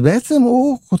 אז בעצם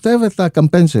הוא כותב את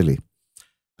הקמפיין שלי.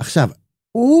 עכשיו,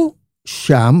 הוא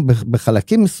שם,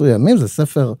 בחלקים מסוימים, זה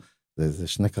ספר, זה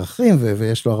 2 כרכים,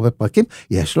 ויש לו הרבה פרקים,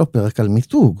 יש לו פרק על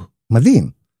מיתוג,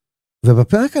 מדהים.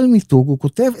 ובפרק על מיתוג הוא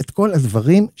כותב את כל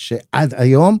הדברים שעד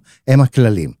היום הם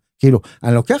הכללים. כאילו,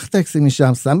 אני לוקח טקסטים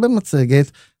משם, שם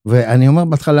במצגת, ואני אומר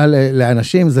בהתחלה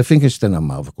לאנשים, זה פינקלשטיין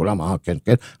אמר, וכולם, כן,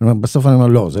 בסוף אני אומר,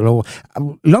 לא, זה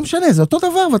לא משנה, זה אותו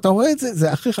דבר, ואתה רואה את זה,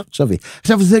 זה הכי חשבי.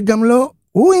 עכשיו, זה גם לא,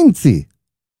 הוא המציא.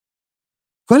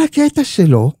 כל הקטע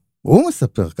שלו, הוא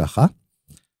מספר ככה,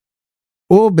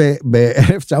 הוא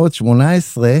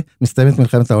ב-1918 מסתיימת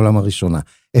מלחמת העולם הראשונה.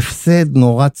 הפסד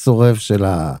נורא צורב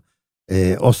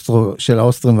של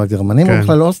האוסטרים והגרמנים, הוא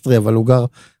בכלל אוסטרי, אבל הוא גר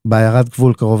בעיירת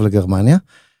גבול קרוב לגרמניה,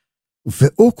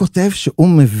 והוא כותב שהוא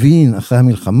מבין אחרי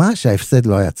המלחמה שההפסד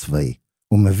לא היה צבאי.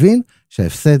 הוא מבין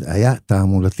שההפסד היה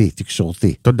תעמולתי,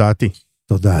 תקשורתי.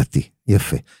 תודעתי,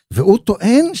 יפה. והוא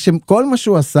טוען שכל מה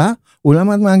שהוא עשה, הוא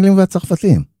למד מהאנגלים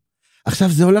והצרפתים. עכשיו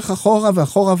זה הולך אחורה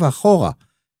ואחורה ואחורה.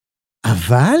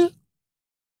 אבל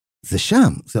זה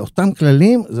שם, זה אותם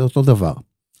כללים, זה אותו דבר.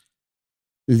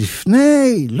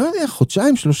 לפני, לא יודע,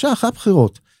 2-3 אחרי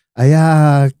הבחירות,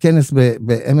 היה כנס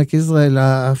בעמק יזרעאל,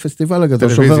 הפסטיבל הגדול,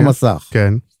 שובר מסך.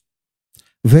 כן.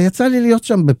 ויצא לי להיות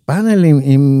שם בפאנלים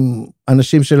עם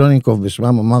אנשים שלא ננקוב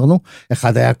בשמם, אמרנו,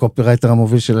 אחד היה הקופירייטר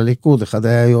המוביל של הליכוד, אחד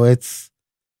היה יועץ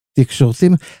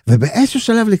תקשורתים, ובאיזשהו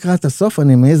שלב לקראת הסוף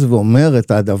אני מעז ואומר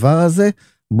את הדבר הזה,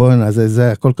 בואו,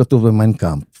 זה הכל כתוב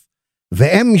במיינקאמפ.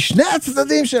 והם משני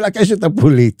הצדדים של הקשת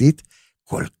הפוליטית,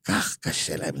 כל כך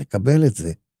קשה להם לקבל את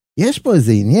זה. יש פה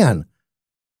איזה עניין.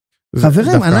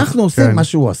 חברים, אנחנו עושים מה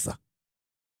שהוא עשה.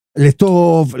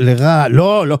 לטוב, לרע,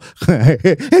 לא,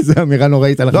 איזה אמירה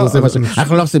נוראית,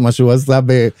 אנחנו לא עושים מה שהוא עשה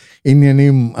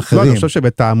בעניינים אחרים. לא, אני חושב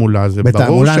שבתעמולה, זה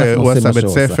ברור שהוא עשה בית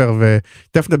ספר,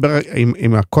 ותכף נדבר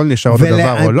אם הכל נשאר אותו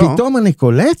דבר או לא. ופתאום אני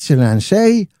קולט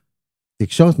שלאנשי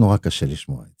תקשורת נורא קשה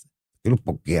לשמוע את זה. כאילו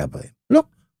פוגע בהם. לא,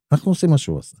 אנחנו עושים מה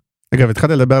שהוא עשה. אגב,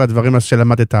 התחלתי לדבר על הדברים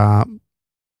שלמדת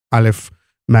א'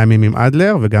 מהימים עם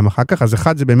אדלר, וגם אחר כך, אז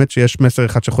אחד זה באמת שיש מסר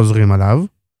אחד שחוזרים עליו,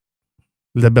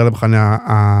 לדבר למחנה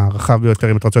הרחב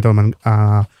ביותר, אם אתה רוצה יותר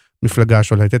המפלגה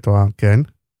השולטת, או כן.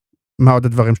 מה עוד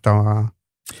הדברים שאתה...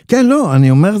 כן, לא,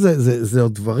 אני אומר, זה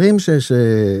עוד דברים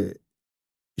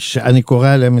שאני קורא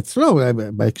עליהם אצלו,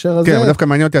 בהקשר הזה. כן, אבל דווקא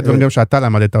מעניין אותי הדברים גם שאתה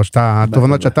למדת, או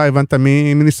התובנות שאתה הבנת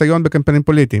מניסיון בקמפיינים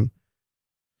פוליטיים.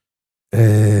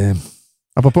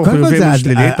 אפרופו חיובי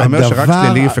ושלילי, אתה אומר שרק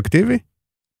שלילי אפקטיבי?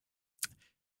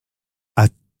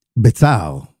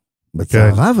 בצער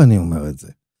רב אני אומר את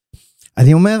זה.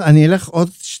 אני אומר, אני אלך עוד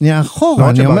שנייה אחורה,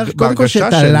 אני אומר, קודם כל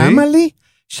שאתה למה לי,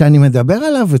 שאני מדבר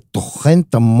עליו וטוחן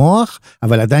את המוח,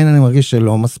 אבל עדיין אני מרגיש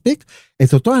שלא מספיק,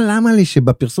 את אותו למה לי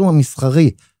שבפרסום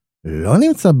המסחרי לא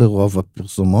נמצא ברוב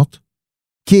הפרסומות,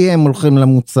 כי הם הולכים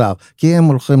למוצר, כי הם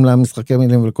הולכים למשחקי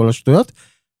מילים ולכל השטויות,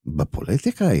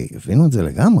 בפוליטיקה הבינו את זה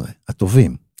לגמרי,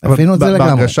 הטובים. עשינו את זה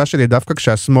לגמרי. בהרגשה שלי דווקא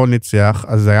כשהשמאל ניצח,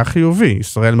 אז זה היה חיובי,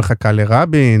 ישראל מחכה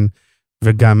לרבין,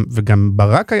 וגם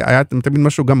ברק היה תמיד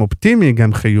משהו גם אופטימי,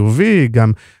 גם חיובי,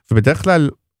 ובדרך כלל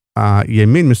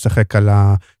הימין משחק על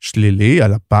השלילי,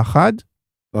 על הפחד.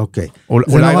 אוקיי.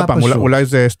 אולי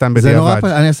זה סתם בדיעבד.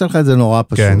 אני אעשה לך את זה נורא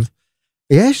פשוט.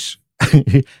 יש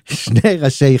שני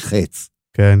ראשי חץ.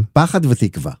 כן. פחד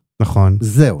ותקווה. נכון.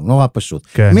 זהו, נורא פשוט.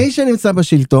 כן. מי שנמצא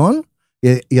בשלטון,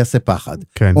 יעשה פחד.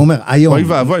 כן. הוא אומר,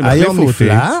 היום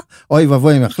נפלא, אוי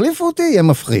ואבוי אם יחליפו אותי, יהיה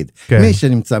מפחיד. כן. מי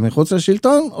שנמצא מחוץ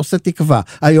לשלטון, עושה תקווה.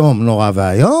 היום נורא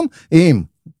והיום, אם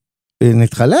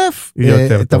נתחלף,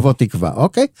 תבוא תקווה,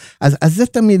 אוקיי? אז זה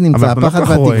תמיד נמצא, הפחד והתקווה.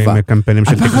 אבל אנחנו רואים קמפיינים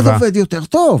של תקווה. הפחד עובד יותר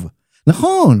טוב,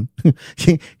 נכון.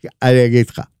 אני אגיד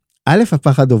לך, א',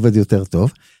 הפחד עובד יותר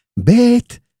טוב, ב',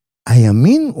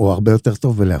 הימין הוא הרבה יותר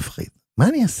טוב בלהפחיד. מה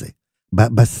אני אעשה?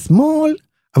 בשמאל,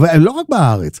 אבל לא רק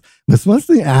בארץ, בשמאל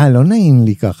זה, לא נעים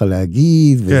לי ככה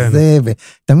להגיד, וזה,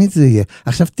 ותמיד זה יהיה.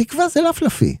 עכשיו, תקווה זה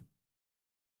לפלפי.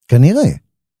 כנראה.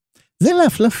 זה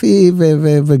לפלפי,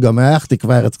 וגם היה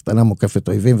תקווה ארץ קטנה מוקפת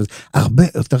אויבים, הרבה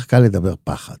יותר קל לדבר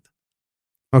פחד.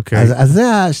 אוקיי. אז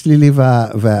זה השלילי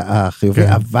והחיובי,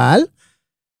 אבל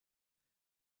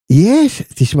יש,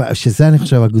 תשמע, שזה אני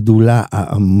חושב הגדולה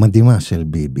המדהימה של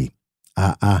ביבי.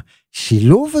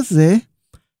 השילוב הזה,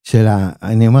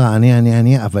 אני אומר,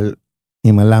 אני, אבל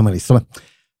עם הלמה לי. זאת אומרת,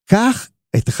 כך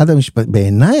את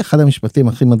בעיניי אחד המשפטים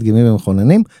הכי מדגימים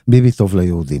ומכוננים, ביבי טוב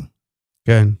ליהודים.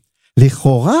 כן.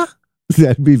 לכאורה, זה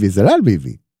על ביבי, זה לא על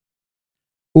ביבי.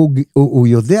 הוא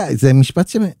יודע, זה משפט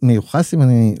שמיוחס, אם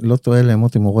אני לא טועה,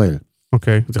 למוטי מורל.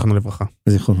 אוקיי, זיכרונו לברכה.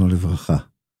 זיכרונו לברכה.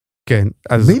 כן,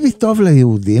 אז... ביבי טוב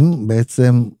ליהודים,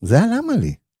 בעצם, זה הלמה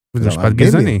לי. זה משפט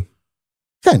גזעני.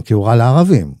 כן, כי הוא רע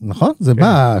לערבים, נכון? זה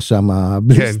בא שם,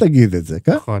 בלי שתגיד את זה,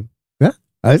 כן? נכון.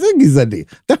 זה גזעני,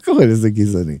 אתה קורא לזה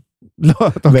גזעני. לא,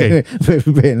 אוקיי.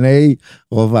 בעיני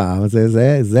רוב העם,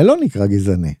 זה לא נקרא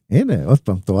גזעני. הנה, עוד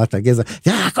פעם, תורת הגזע,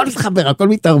 הכל מתחבר, הכל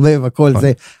מתערבב, הכל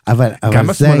זה, אבל גם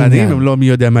השמאלנים הם לא מי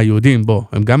יודע מה יהודים, בוא,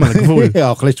 הם גם על הגבול.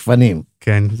 אוכלי שפנים.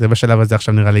 כן, זה בשלב הזה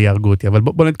עכשיו נראה לי יהרגו אותי, אבל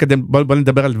בוא נתקדם, בוא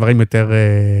נדבר על דברים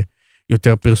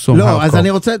יותר פרסום. לא, אז אני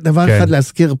רוצה דבר אחד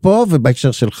להזכיר פה,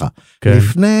 ובהקשר שלך.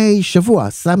 לפני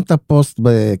שבוע, שמת פוסט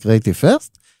ב-Creative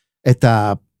First,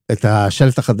 את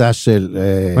השלט החדש של...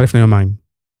 מה לפני יומיים?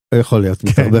 יכול להיות,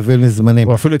 מתערבבים מזמנים.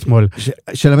 או אפילו אתמול.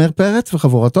 של אמיר פרץ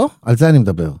וחבורתו? על זה אני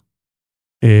מדבר.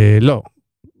 לא.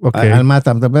 אוקיי. על מה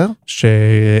אתה מדבר?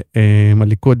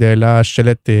 שהליכוד העלה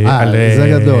שלט על...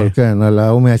 זה גדול, כן, על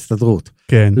ההוא מההסתדרות.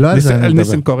 כן. לא על זה אני מדבר. על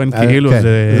ניסנקורן כאילו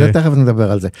זה... זה תכף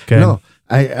נדבר על זה. לא,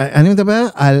 אני מדבר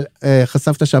על...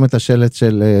 חשפת שם את השלט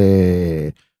של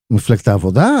מפלגת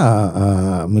העבודה,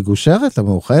 המגושרת,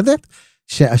 המאוחדת,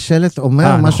 שהשלט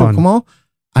אומר משהו כמו,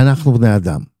 אנחנו בני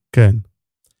אדם. כן.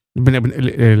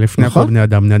 לפני הכל בני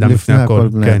אדם, בני אדם לפני הכל.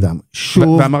 בני אדם.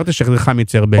 שוב. ואמרת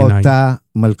שחמיצר בעיניי. אותה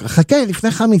מלכה. חכה,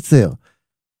 לפני חמיצר.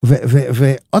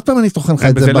 ועוד פעם אני תוכן לך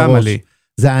את זה בראש. זה למה לי?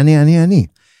 זה אני.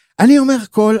 אני אומר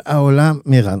כל העולם,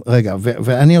 מירן, רגע,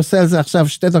 ואני עושה על זה עכשיו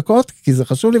 2 דקות, כי זה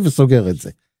חשוב לי וסוגר את זה.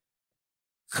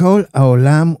 כל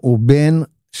העולם הוא בין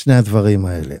שני הדברים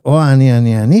האלה. או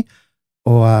אני,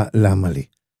 או למה לי.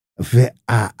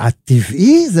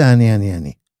 והטבעי זה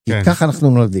אני. כי ככה אנחנו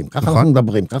נולדים, ככה אנחנו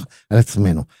מדברים, ככה על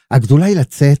עצמנו. הגדולה היא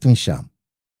לצאת משם.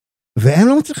 והם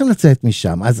לא מצליחים לצאת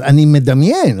משם, אז אני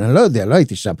מדמיין, אני לא יודע, לא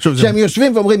הייתי שם, שהם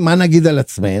יושבים ואומרים, מה נגיד על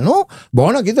עצמנו?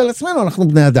 בואו נגיד על עצמנו, אנחנו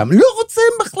בני אדם. לא רוצים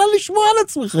בכלל לשמוע על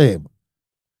עצמכם.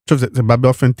 עכשיו, זה בא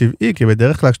באופן טבעי, כי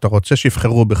בדרך כלל שאתה רוצה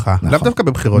שיבחרו בך, לאו דווקא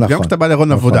בבחירות, גם כשאתה בא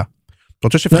לרון עבודה. אתה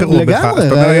רוצה שיבחרו בך, אז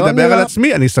אתה אומר, אני אדבר על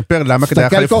עצמי, אני אספר למה כדאי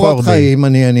לך לבחור בי. למה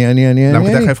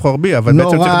כדאי לך לבחור בי, אבל בעצם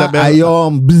צריך לדבר... נורא,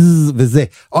 היום, בז, וזה.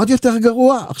 עוד יותר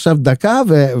גרוע, עכשיו דקה,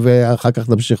 ואחר כך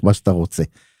נמשיך מה שאתה רוצה.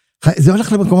 זה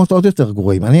הולך למקומות עוד יותר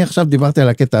גרועים. אני עכשיו דיברתי על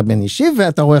הקטע הבין אישי,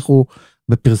 ואתה רואה איך הוא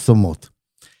בפרסומות.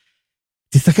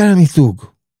 תסתכל על המיתוג,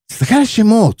 תסתכל על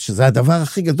שמות, שזה הדבר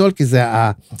הכי גדול, כי זה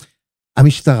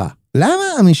המשטרה. למה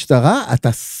המשטרה,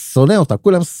 אתה שונא אותה,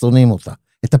 כולם שונאים אותה.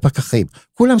 את הפקחים,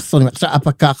 כולם שונאים. עכשיו,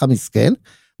 הפקח המסכן,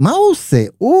 מה הוא עושה?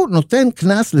 הוא נותן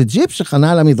כנס לג'יפ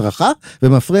שחנה על המדרכה,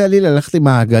 ומפריע לי ללכת עם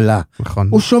העגלה. נכון.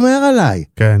 הוא שומר עליי.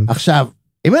 כן. עכשיו,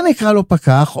 אם אני אקרא לו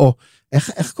פקח, או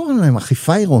איך קוראים להם?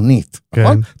 אכיפה עירונית,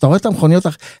 נכון? אתה רואה את המכוניות,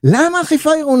 למה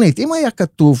אכיפה עירונית? אם היה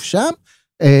כתוב שם,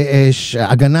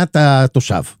 הגנת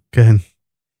התושב. כן.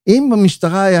 אם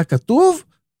במשטרה היה כתוב,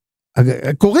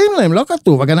 קוראים להם, לא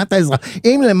כתוב, הגנת האזרח.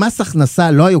 אם למס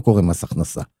הכנסה, לא היו קוראים מס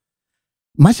הכנסה.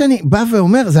 מה שאני בא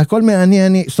ואומר, זה הכל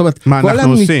מעני, זאת אומרת, כל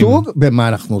המיתוג, במה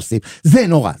אנחנו עושים. זה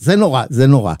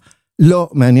נורא. לא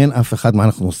מעניין אף אחד מה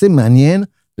אנחנו עושים, מעניין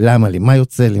למה לי, מה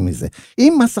יוצא לי מזה.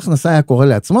 אם מס הכנסה היה קורא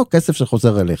לעצמו, כסף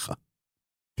שחוזר אליך.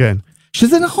 כן.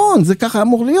 שזה נכון, זה ככה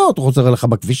אמור להיות, הוא חוזר אליך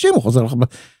בכבישים, הוא חוזר אליך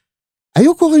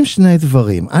היו קוראים שני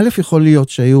דברים, א' יכול להיות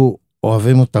שהיו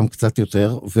אוהבים אותם קצת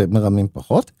יותר ומרמים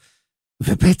פחות,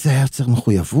 וב' זה היה יוצר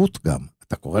מחויבות גם,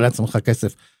 אתה קורא לעצמך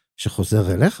כסף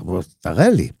שחוזר אליך, בוא תראה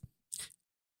לי.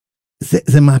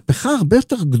 זה מהפכה הרבה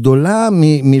יותר גדולה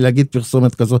מלהגיד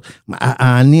פרסומת כזאת,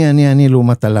 אני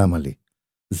לעומת הלמה לי.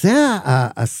 זה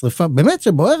השריפה באמת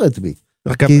שבוערת בי.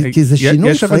 כי זה שינוי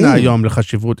חיים. יש הבנה היום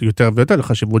לחשיבות, יותר ויותר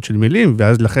לחשיבות של מילים,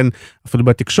 ואז לכן אפילו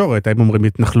בתקשורת, האם אומרים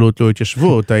התנחלות, לא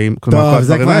התיישבות, האם... טוב,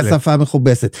 זה כבר שפה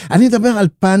מכובסת. אני מדבר על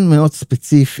פן מאוד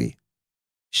ספציפי,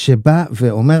 שבא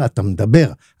ואומר, אתה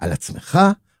מדבר על עצמך,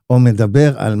 או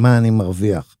מדבר על מה אני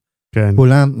מרוויח. כן.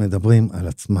 כולם מדברים על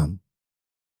עצמם.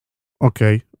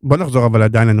 אוקיי, בוא נחזור, אבל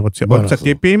עדיין אני רוצה עוד קצת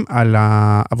טיפים על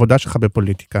העבודה שלך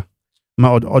בפוליטיקה. מה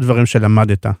עוד דברים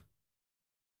שלמדת?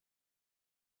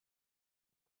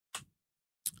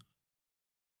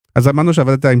 אז אמרנו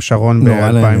שעבדת עם שרון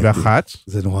ב-2001.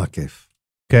 זה נורא כיף.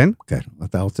 כן? כן,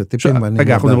 אתה רוצה טיפים?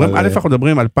 רגע, אנחנו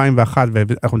מדברים על 2001,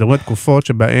 ואנחנו מדברים על תקופות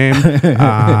שבהם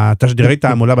התשדירי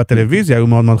תעמולה בטלוויזיה היו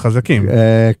מאוד מאוד חזקים.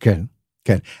 כן,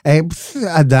 כן.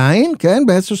 עדיין, כן,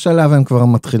 באיזשהו שלב הם כבר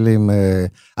מתחילים,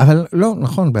 אבל לא,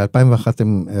 נכון, ב-2001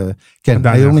 הם, כן,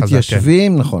 היו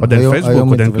מתיישבים, נכון. עוד אין פייסבוק,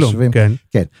 עוד אין כלום, כן.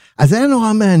 כן, אז זה היה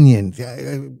נורא מעניין.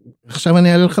 עכשיו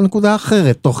אני אעלה לך נקודה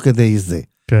אחרת, תוך כדי זה.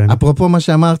 אפרופו מה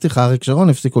שאמרתי לך, אריק שרון,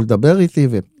 הפסיקו לדבר איתי,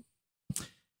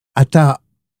 ואתה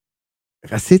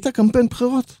עשית קמפיין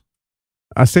בחירות?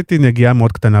 עשיתי נגיעה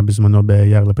מאוד קטנה בזמנו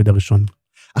ביאיר לפיד הראשון.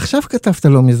 עכשיו כתבת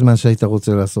לא מזמן שהיית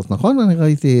רוצה לעשות, נכון? אני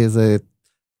ראיתי איזה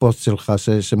פוסט שלך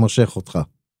שמושך אותך.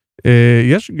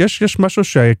 יש משהו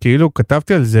שכאילו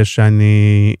כתבתי על זה,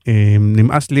 שאני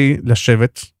נמאס לי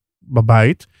לשבת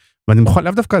בבית, ואני מוכן,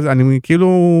 לאו דווקא, אני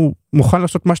כאילו מוכן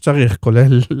לעשות מה שצריך,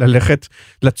 כולל ללכת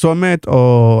לצומת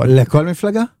או... לכל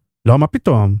מפלגה? לא, מה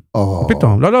פתאום? מה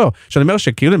פתאום? לא. שאני אומר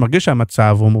שכאילו אני מרגיש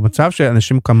שהמצב הוא מצב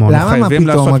שאנשים כמונו חייבים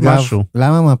לעשות משהו.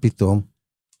 למה מה פתאום?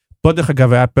 פה דרך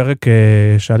אגב היה פרק,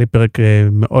 שהיה לי פרק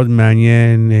מאוד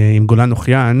מעניין עם גולן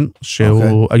אוחיין,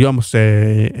 שהוא היום עושה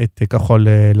את כחול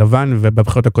לבן,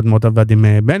 ובבחירות הקודמות עבד עם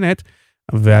בנט,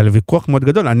 ועל ויכוח מאוד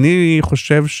גדול. אני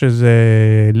חושב שזה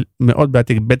מאוד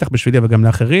בעייתי, בטח בשבילי וגם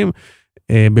לאחרים,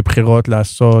 בבחירות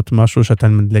לעשות משהו שאתה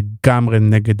לגמרי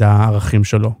נגד הערכים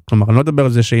שלו. כלומר, אני לא מדבר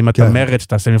על זה שאם אתה מרץ,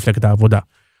 תעשה מפלגת העבודה.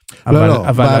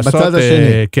 אבל בצד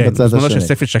השני. כן, בזמנו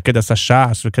שספי שקד עשה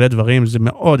ש"ס וכאלה דברים, זה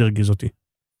מאוד הרגיז אותי.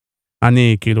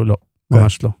 אני כאילו לא,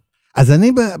 ממש לא. אז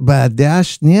אני בדעה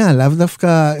השנייה, לאו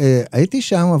דווקא הייתי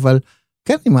שם, אבל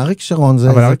כן, עם אריק שרון, זה כן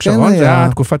היה... אבל אריק שרון זה היה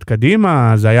תקופת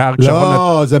קדימה, זה היה אריק שרון...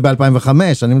 לא, זה ב-2005,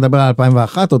 אני מדבר על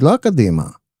 2001, עוד לא הקדימה.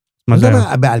 מה זה?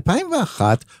 ב-2001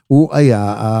 הוא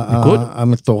היה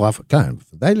המטורף, כן,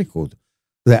 ודאי ליכוד.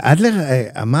 אדלר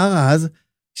אמר אז,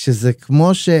 שזה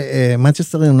כמו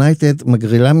שמנצ'סטר יונייטד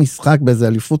מגרילה משחק באיזה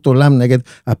אליפות עולם נגד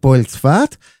הפועל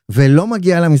צפת, ולא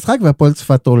מגיעה למשחק והפועל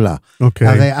צפת עולה.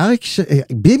 הרי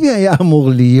ביבי היה אמור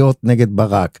להיות נגד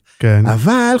ברק,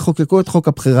 אבל חוקקו את חוק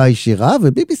הבחירה הישירה,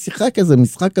 וביבי שיחק איזה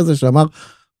משחק כזה שאמר,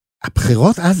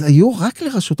 הבחירות אז היו רק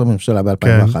לראשות הממשלה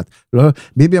ב-2001.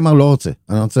 ביבי אמר לא רוצה,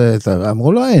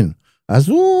 אמרו לו אין. אז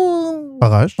הוא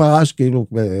פרש כאילו,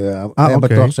 היה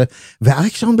בטוח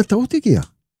ואריק שרון בטעות הגיע.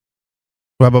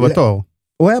 הוא היה הבא בתור.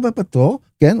 הוא היה הבא בתור,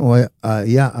 כן, הוא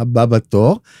היה הבא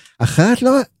בתור, אחרת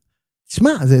לא, תשמע,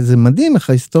 זה מדהים איך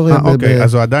ההיסטוריה... אוקיי,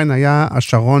 אז הוא עדיין היה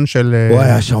השרון של... הוא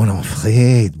היה השרון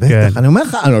המפחיד, בטח, אני אומר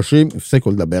לך, אנשים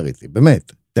הפסיקו לדבר איתי,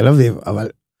 באמת, תל אביב, אבל...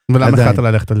 ולמה החלטת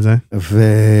ללכת על זה?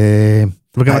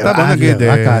 וגם אתה בוא נגיד...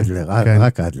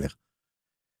 רק אדלר.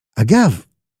 אגב...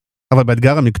 אבל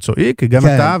באתגר המקצועי, כי גם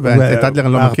אתה ואת אדלר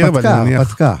אני לא מכיר,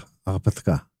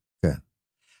 הרפתקה.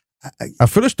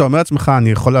 אפילו שאתה אומר לעצמך, אני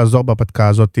יכול לעזור בהרפתקה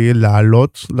הזאת,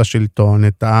 לעלות לשלטון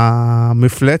את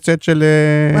המפלצת של...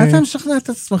 אתה משכנע את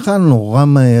עצמך נורא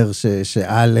מהר,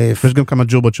 שא'... יש גם כמה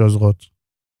ג'ובות שעוזרות.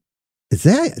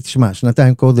 זה היה, תשמע,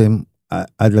 שנתיים קודם,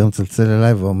 אדלר מצלצל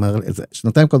אליי ואומר,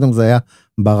 שנתיים קודם זה היה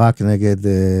ברק נגד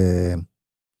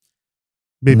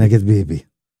ביבי.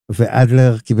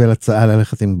 ואדלר קיבל הצעה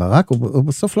ללכת עם ברק, הוא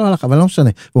בסוף לא הלך, אבל לא משנה.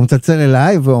 הוא מצלצל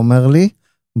אליי ואומר לי,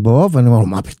 בוא, ואני אומר לו,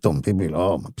 מה פתאום, ביבי,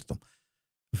 לא, מה פתאום.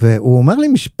 והוא אומר לי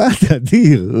משפט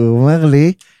אדיר, הוא אומר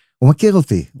לי, הוא מכיר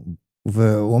אותי,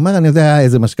 והוא אומר, אני יודע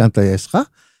איזה משכנתה יש לך,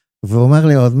 והוא אומר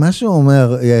לי עוד משהו, הוא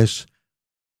אומר, יש,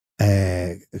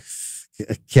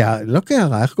 לא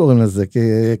קערה, איך קוראים לזה?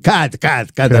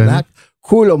 קד ענק,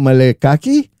 כולו מלא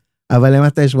קקי, אבל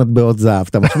למטה יש מטבעות זהב,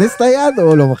 אתה מכניס את היד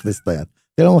או לא מכניס את היד?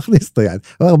 אתה לא מכניס את היד.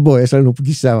 הוא אומר, בוא, יש לנו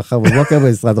פגישה מחר בבוקר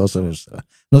במשרד ראש הממשלה.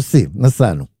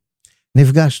 נסענו.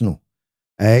 נפגשנו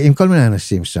עם כל מיני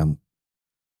אנשים שם.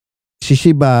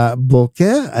 שישי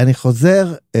בבוקר, אני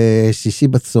חוזר שישי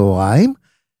בצהריים,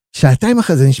 שעתיים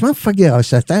אחרי זה, נשמע מפגר, אבל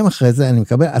שעתיים אחרי זה אני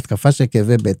מקבל התקפה של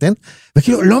כאבי בטן,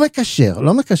 וכאילו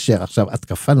לא מקשר, עכשיו,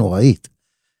 התקפה נוראית.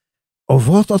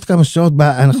 עוברות עוד כמה שעות,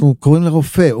 אנחנו קוראים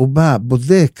לרופא, הוא בא,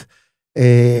 בודק,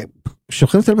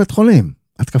 שולחים אותו לבית חולים,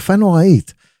 התקפה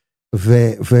נוראית,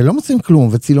 ולא מוצאים כלום,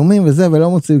 וצילומים וזה, ולא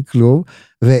מוצאים כלום,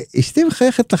 ואשתי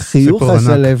מחייכת לחיוך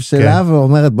השלב שלה,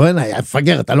 ואומרת, בואי נה,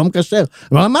 מפגר, אתה לא מקשר.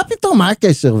 אבל מה פתאום, מה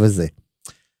הקשר וזה?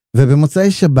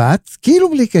 ובמוצאי שבת,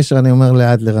 כאילו בלי קשר, אני אומר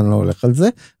לאדלר, אני לא הולך על זה,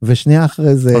 ושנייה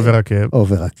אחרי זה...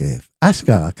 עובר הכאב.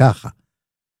 אשכרה, ככה.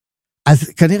 אז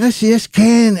כנראה שיש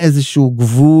כן איזשהו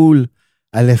גבול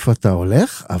על איפה אתה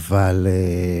הולך, אבל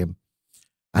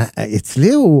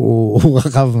אצלי הוא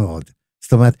רחב מאוד.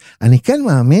 זאת אומרת, אני כן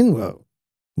מאמין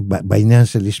בעניין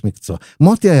של איש מקצוע.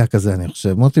 מוטי היה כזה, אני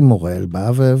חושב, מוטי מורל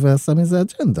בא ועשה מזה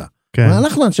אג'נדה. כן.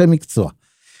 אנחנו אנשי מקצוע.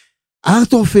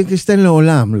 ארתור פינקלשטיין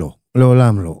לעולם לא.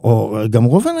 או גם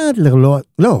ראובן אדלר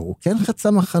לא, הוא כן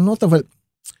חצה מחנות, אבל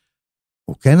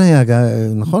הוא כן היה,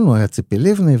 נכון, הוא היה ציפי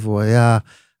לבני, והוא היה,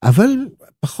 אבל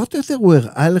פחות או יותר הוא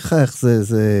הראה לך איך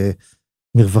זה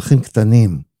מרווחים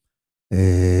קטנים.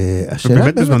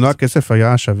 ובאמת בזמנו הכסף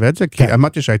היה שווה את זה, כי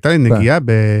אמרתי שהייתה לי נגיעה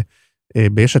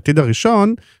ביש עתיד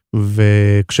הראשון,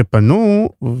 וכשפנו,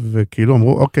 וכאילו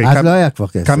אמרו, אוקיי, אז לא היה כבר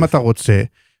כסף. כמה אתה רוצה,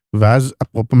 ואז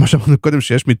אפרופו מה שאמרנו קודם,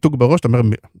 שיש מיתוג בראש, אתה אומר,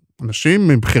 אנשים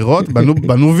מבחירות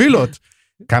בנו וילות,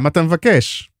 כמה אתה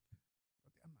מבקש?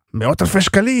 100,000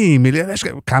 שקלים, מיליון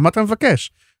שקלים, כמה אתה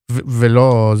מבקש?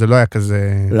 ולא, זה לא היה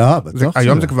כזה... לא, בטוח שלא.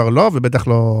 היום זה כבר לא, ובטח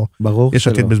לא... ברור יש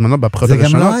עתיד בזמנו, בבחירות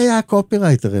הראשונות. הראשונות. זה גם לא היה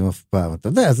קופירייטרים אף פעם, אתה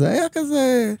יודע, זה היה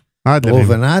כזה...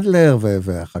 ראובן אדלר,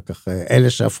 ואחר כך אלה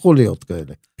שהפכו להיות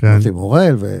כאלה. כן. מוטי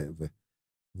מורל,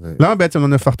 למה בעצם לא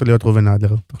נהפכת להיות ראובן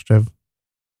אדלר, אתה חושב?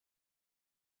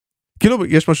 כאילו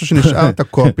יש משהו שנשאר את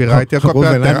הקופירייטר,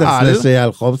 קופירייטר על,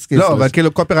 לא, אבל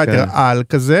כאילו קופירייטר על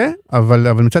כזה,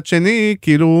 אבל מצד שני,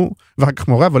 כאילו, ואחר כך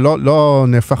מורה, אבל לא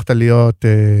נהפכת להיות,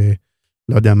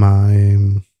 לא יודע מה,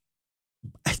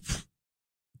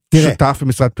 שותף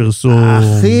במשרד פרסום.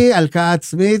 הכי הלקאה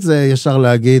עצמית זה ישר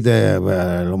להגיד,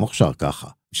 לא מוכשר ככה.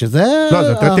 שזה... לא, זה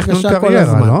יותר תכנון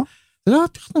קריירה, לא? זה לא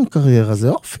תכנון קריירה, זה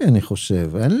אופי, אני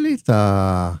חושב. אין לי את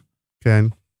ה... כן.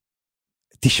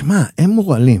 תשמע, הם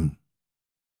מורעלים.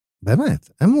 באמת,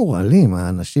 הם מורעלים,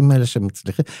 האנשים האלה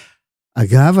שמצליחים.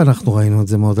 אגב, אנחנו ראינו את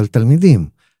זה מאוד על תלמידים.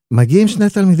 מגיעים שני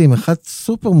תלמידים, אחד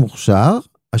סופר מוכשר,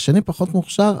 השני פחות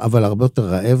מוכשר, אבל הרבה יותר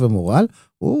רעב ומורעל,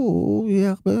 הוא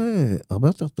יהיה הרבה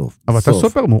יותר טוב. אבל אתה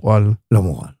סופר מורעל. לא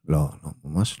מורעל, לא,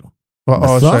 ממש לא.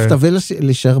 בסוף תביא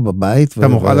להישאר בבית. אתה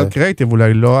מורעל על קריאיטיב,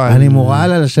 אולי לא על... אני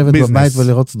מורעל על לשבת בבית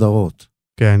ולראות סדרות.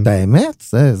 כן. את האמת,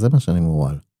 זה מה שאני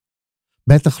מורעל.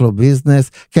 בטח לא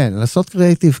ביזנס, כן, לעשות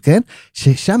קריאיטיב, כן,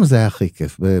 ששם זה היה הכי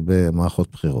כיף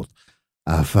במערכות בחירות.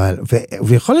 אבל,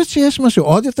 ויכול להיות שיש משהו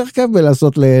עוד יותר כיף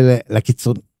בלעשות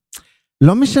לקיצון.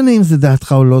 לא משנה אם זה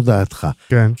דעתך או לא דעתך.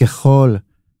 כן. ככל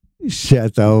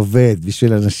שאתה עובד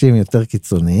בשביל אנשים יותר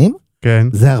קיצוניים, כן.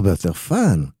 זה הרבה יותר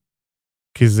פאן.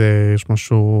 כי זה, יש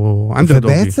משהו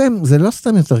אנדרדוגי. ובעצם זה לא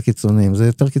סתם יותר קיצוניים, זה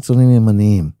יותר קיצוניים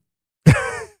ימניים.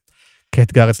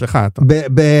 כאתגר אצלך.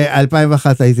 ב-2001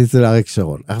 הייתי אצל אריק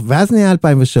שרון, ואז נהיה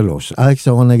 2003, אריק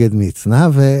שרון נגד מצנע,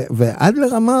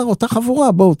 ואדלר אמר, אותה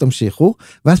חבורה, בואו תמשיכו,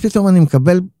 ואז פתאום אני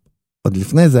מקבל, עוד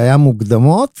לפני זה היה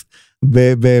מוקדמות,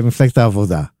 במפלגת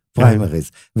העבודה,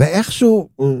 פריימריז, ואיכשהו,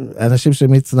 אנשים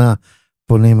שמצנע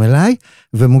פונים אליי,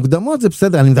 ומוקדמות זה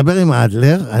בסדר, אני מדבר עם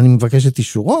אדלר, אני מבקש את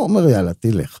אישורו, הוא אומר, יאללה,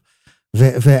 תלך.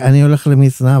 ואני הולך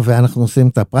למצנע, ואנחנו עושים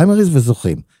את הפריימריז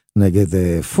וזוכים. נגד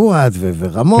פואד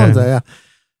ורמון, כן. זה היה,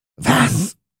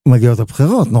 ואז מגיעות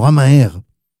הבחירות, נורא מהר.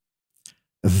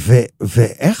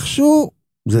 ואיכשהו,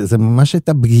 זה ממש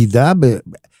הייתה בגידה,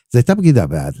 זה הייתה בגידה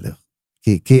באדלר.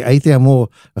 כי הייתי אמור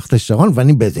ללכת לשרון,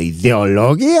 ואני באיזה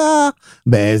אידיאולוגיה,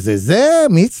 באיזה זה,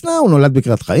 מצנע, הוא נולד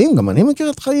בקריית חיים, גם אני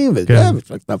מקריית חיים, וזה, כן.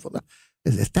 מפלגת העבודה.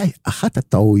 זו הייתה אחת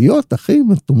הטעויות הכי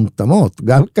מטומטמות,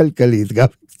 גם כלכלית, גם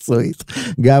מקצועית,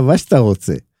 גם מה שאתה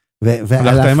רוצה.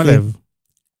 הלכת עם הלב.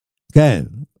 כן,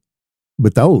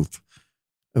 בטעות.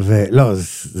 ולא,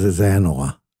 זה היה נורא.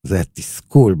 זה היה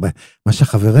תסכול. מה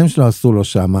שהחברים שלו עשו לו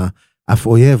שם, אף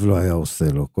אויב לא היה עושה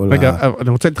לו. רגע, אני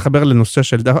רוצה להתחבר לנושא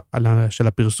של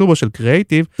הפרסום או של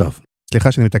קריאיטיב. טוב.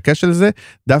 סליחה שאני מתעקש על זה,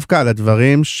 דווקא על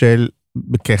הדברים של,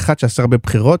 כאחד שעשה הרבה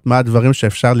בחירות, מה הדברים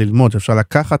שאפשר ללמוד, שאפשר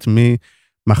לקחת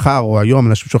ממחר או היום,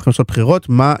 אנשים שהולכים לעשות בחירות,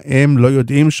 מה הם לא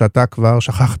יודעים שאתה כבר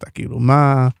שכחת, כאילו,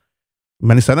 מה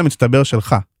הניסיון המצטבר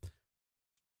שלך.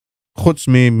 חוץ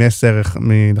ממסר,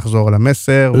 מלחזור על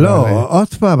המסר. לא, עוד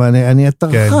פעם, אני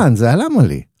אתרחן, זה למה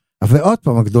לי. ועוד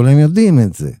פעם, הגדולים יודעים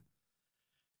את זה.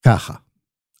 ככה,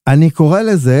 אני קורא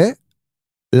לזה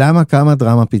למה קמה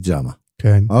דרמה פיג'מה?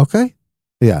 כן. אוקיי?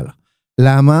 יאללה.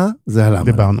 למה? זה הלמה.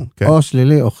 דיברנו, כן. או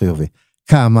שלילי או חיובי.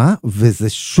 כמה, וזה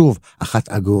שוב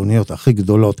אחת הגאוניות הכי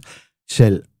גדולות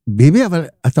של ביבי, אבל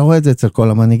אתה רואה את זה אצל כל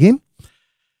המנהיגים.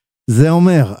 זה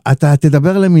אומר, אתה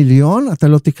תדבר למיליון, אתה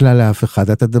לא תקלע לאף אחד.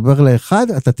 אתה תדבר לאחד,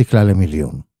 אתה תקלע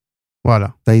למיליון. וואלה.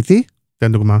 אתה איתי?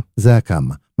 תן דוגמה. זה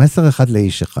הכמה. מסר אחד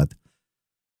לאיש אחד.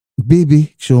 ביבי,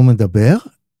 כשהוא מדבר,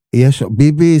 יש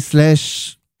ביבי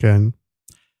סלש... כן.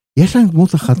 יש להם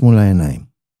דמות אחת מול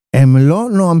העיניים. הם לא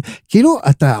נועמים, כאילו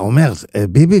אתה אומר,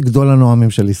 ביבי גדול הנועמים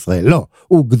של ישראל. לא,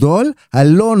 הוא גדול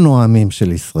הלא נועמים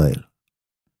של ישראל.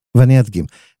 ואני אדגים.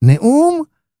 נאום,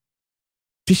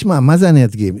 תשמע, מה זה אני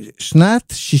אדגים?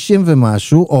 שנת 60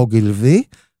 ומשהו, או גלוי,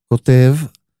 כותב,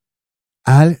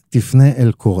 אל תפנה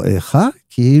אל קוראיך,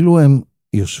 כאילו הם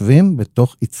יושבים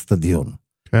בתוך אצטדיון.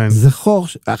 כן. זכור,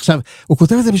 עכשיו, הוא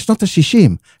כותב את זה בשנות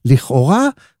ה-60, לכאורה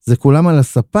זה כולם על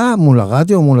הספה, מול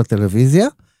הרדיו, מול הטלוויזיה,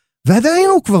 ועדיין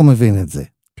הוא כבר מבין את זה.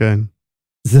 כן.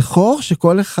 זכור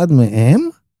שכל אחד מהם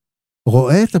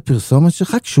רואה את הפרסומת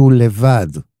שלך כשהוא לבד.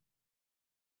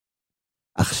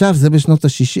 עכשיו זה בשנות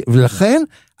ה-60, ולכן,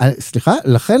 סליחה,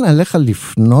 לכן עליך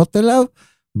לפנות אליו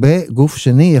בגוף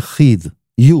שני יחיד,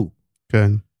 you.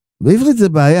 כן. בעברית זה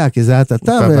בעיה, כי זה אתה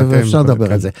ואפשר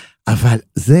לדבר על זה. אבל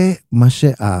זה מה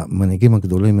שהמנהיגים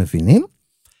הגדולים מבינים,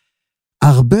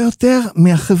 הרבה יותר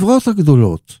מהחברות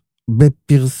הגדולות.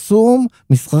 בפרסום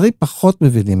מסחרי פחות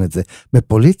מבינים את זה.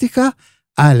 בפוליטיקה,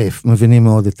 א', מבינים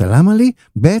מאוד את הלמה לי,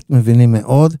 ב', מבינים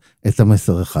מאוד את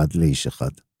המסר אחד לאיש אחד.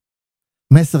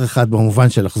 מסר אחד במובן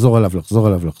של לחזור עליו,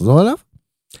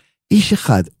 איש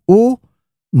אחד, הוא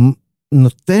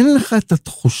נותן לך את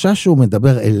התחושה שהוא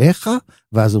מדבר אליך,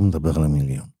 ואז הוא מדבר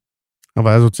למיליון.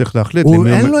 אבל אז הוא צריך להחליט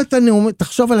אין לו את הנאום,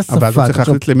 תחשוב על השפה. אבל אז הוא צריך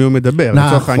להחליט למי הוא מדבר.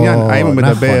 לצורך העניין, האם הוא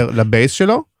מדבר לבייס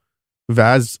שלו,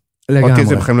 ואז אותי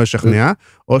זה בכם לא ישכנע,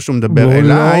 או שהוא מדבר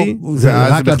אליי,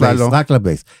 ואז בכלל לא. רק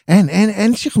לבייס.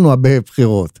 אין שכנוע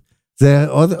בבחירות. זה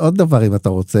עוד דבר אם אתה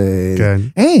רוצה.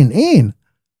 אין.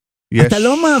 אתה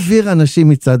לא מעביר אנשים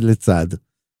מצד לצד.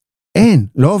 אין,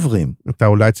 לא עוברים. אתה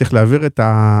אולי צריך להעביר את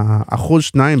האחוז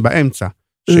 2 באמצע,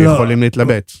 שיכולים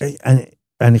להתלבט.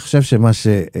 אני חושב שמה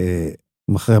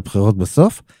שמחרי הבחירות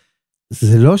בסוף,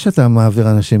 זה לא שאתה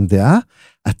מעביר אנשים דעה,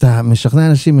 אתה משכנע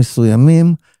אנשים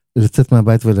מסוימים לצאת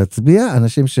מהבית ולהצביע,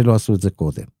 אנשים שלא עשו את זה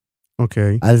קודם.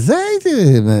 אוקיי. על זה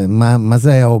הייתי, מה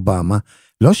זה היה אובמה?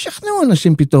 לא שכנעו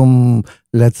אנשים פתאום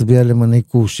להצביע למני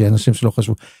כושי, אנשים שלא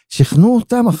חשבו. שכנעו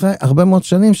אותם אחרי הרבה מאוד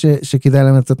שנים שכדאי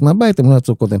להם לצאת מהבית, הם לא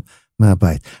יצאו קודם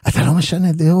מהבית. אתה לא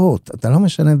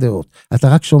משנה דעות, אתה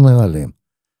רק שומר עליהם.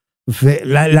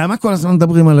 ולמה כל הזמן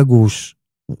מדברים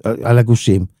על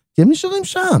הגושים? כי הם נשארים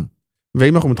שם.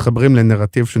 ואם אנחנו מתחברים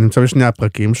לנרטיב שנמצא בשני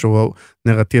הפרקים, שהוא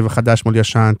נרטיב החדש מול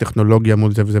ישן, טכנולוגיה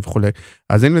מול זה וזה וכו'.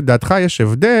 אז אם לדעתך יש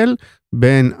הבדל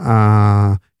בין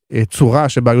הצורה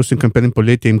שבה היו עושים קמפיינים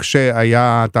פוליטיים,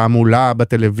 כשהיה תעמולה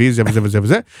בטלוויזיה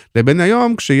וזה, לבין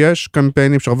היום כשיש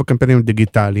קמפיינים, שרוב הקמפיינים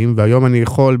דיגיטליים, והיום אני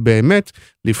יכול באמת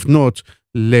לפנות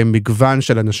למגוון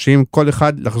של אנשים, כל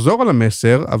אחד לחזור על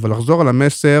המסר, אבל לחזור על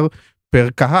המסר פר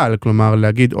קהל, כלומר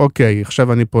להגיד, אוקיי,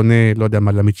 עכשיו אני פונה, לא יודע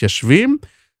מה, למתיישבים,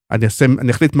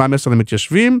 אני אחליט מה המסר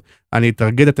למתיישבים, אני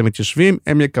אתרגד את המתיישבים,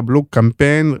 הם יקבלו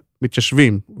קמפיין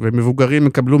מתיישבים, ומבוגרים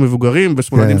יקבלו מבוגרים,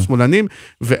 ושמאלנים שמאלנים,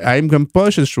 והאם גם פה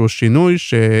יש איזשהו שינוי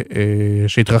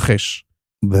שהתרחש?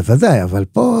 בוודאי, אבל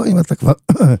פה אם אתה כבר,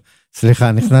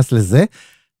 סליחה, נכנס לזה,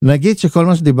 נגיד שכל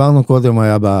מה שדיברנו קודם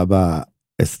היה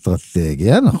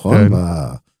באסטרטגיה, נכון?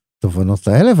 בתובנות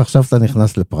האלה, ועכשיו אתה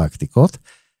נכנס לפרקטיקות,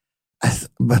 אז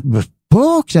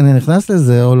פה כשאני נכנס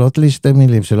לזה עולות לי שתי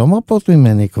מילים שלא מרפות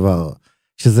ממני כבר,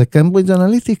 שזה קיימברידג'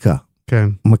 אנליטיקה. כן.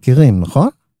 מכירים, נכון?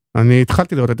 אני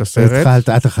התחלתי לראות את הסרט. התחלת,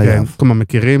 אתה חייב. כן, כלומר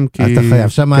מכירים כי... אתה חייב,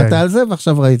 שמעת על זה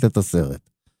ועכשיו ראית את הסרט.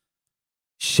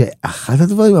 שאחד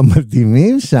הדברים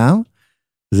המדהימים שם,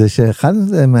 זה שאחד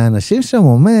מהאנשים שם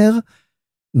אומר,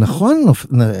 נכון,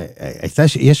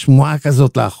 יש שמועה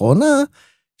כזאת לאחרונה,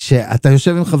 שאתה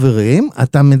יושב עם חברים,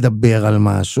 אתה מדבר על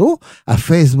משהו,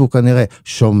 הפייסבוק כנראה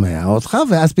שומע אותך,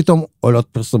 ואז פתאום עולות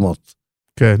פרסומות.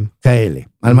 כן. כאלה,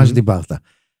 על מה שדיברת.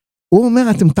 הוא אומר,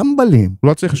 אתם טמבלים.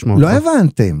 לא צריך לשמוע אותך. לא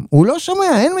הבנתם. הוא לא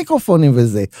שומע, אין מיקרופונים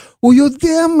וזה. הוא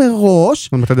יודע מראש,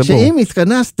 שאם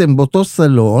התכנסתם באותו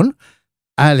סלון,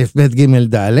 א', ב',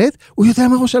 ג', ד', הוא יודע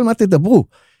מראש על מה תדברו.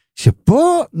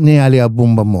 שפה נהיה לי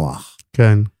הבום במוח.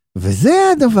 כן. וזה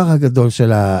הדבר הגדול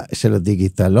של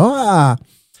הדיגיטל, לא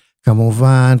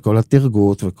כמובן כל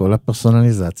התרגות וכל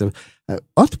הפרסונליזציה.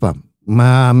 עוד פעם,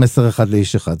 מה המסר אחד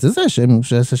לאיש אחד?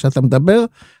 זה שאתה מדבר,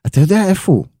 אתה יודע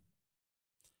איפה הוא.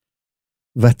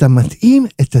 ואתה מתאים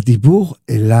את הדיבור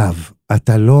אליו,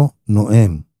 אתה לא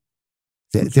נואם.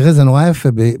 תראה, זה נורא יפה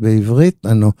בעברית,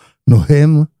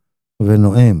 נוהם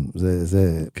ונואם,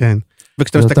 זה... כן.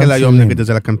 וכשאתה מסתכל היום נגד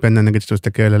זה לקמפיין, נגד שאתה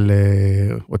מסתכל על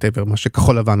whatever, מה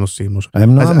שכחול לבן עושים.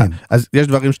 הם נואמים. אז יש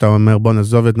דברים שאתה אומר, בוא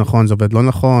נעזוב את נכון, זה עובד לא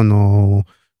נכון, או...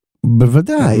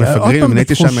 בוודאי. מפגרים, אם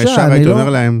הייתי שם ישר, הייתי אומר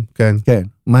להם, כן. כן,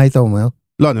 מה היית אומר?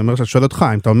 לא, אני אומר שאתה שואל אותך,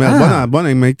 אם אתה אומר, בוא,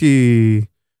 אם הייתי...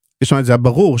 תשמע, זה היה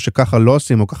ברור שככה לא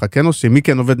עושים, או ככה כן עושים, מי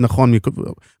כן עובד נכון,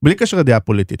 בלי קשר לדעה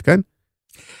פוליטית, כן?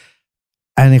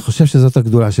 אני חושב שזאת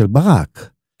הגדולה של ברק.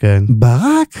 כן.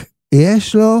 ברק,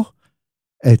 יש לו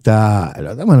את לא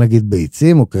יודע מה נגיד,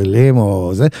 ביצים או כלים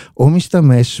או זה, הוא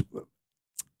משתמש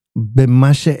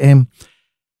במה שהם,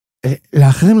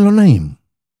 לאחרים לא נעים.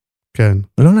 כן.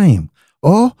 לא נעים.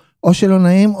 או שלא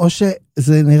נעים, או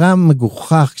שזה נראה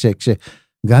מגוחך,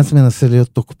 כשגנץ מנסה להיות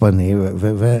תוקפני,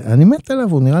 ואני מת עליו,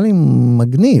 הוא נראה לי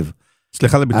מגניב.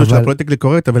 סליחה לביטוי של הפוליטיקלי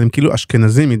קורקט, אבל הם כאילו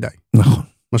אשכנזים מדי. נכון.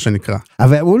 מה שנקרא.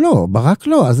 אבל הוא לא, ברק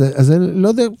לא, אז לא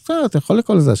יודע, אתה יכול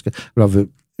לקרוא לזה אשכנזי. לא,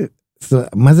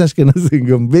 מה זה אשכנזי?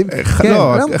 גם בין?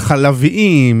 לא,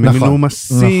 חלביים,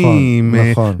 מנומסים,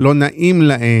 לא נעים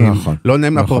להם, לא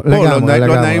נעים אפרופו,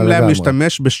 לא נעים להם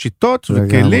להשתמש בשיטות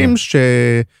וכלים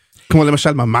כמו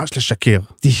למשל ממש לשקר.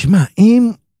 תשמע,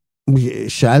 אם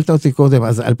שאלת אותי קודם,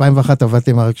 אז 2001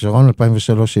 עבדתי עם אריק שרון,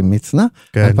 2003 עם מצנע,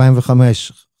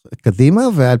 2005 קדימה,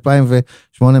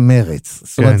 ו-2008 מרץ.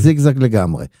 זאת אומרת, זיגזג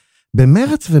לגמרי.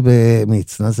 במרץ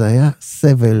ובמצנע זה היה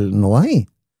סבל נוראי.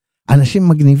 אנשים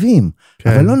מגניבים,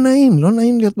 אבל לא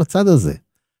נעים להיות בצד הזה.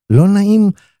 לא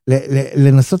נעים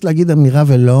לנסות להגיד אמירה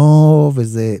ולא,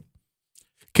 וזה...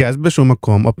 כי אז בשום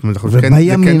מקום,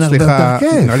 ובימין הרבה יותר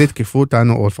כיף. נראה לי תקיפו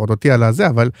אותנו, או לפחות אותי על הזה,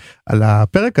 אבל על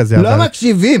הפרק הזה... לא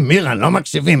מקשיבים, מירן, לא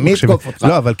מקשיבים, מי תקוף אותך?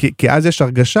 לא, אבל כי אז יש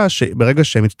הרגשה שברגע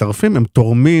שהם מצטרפים, הם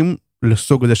תורמים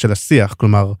לסוג הזה של השיח,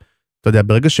 כלומר, אתה יודע,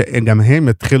 ברגע שגם הם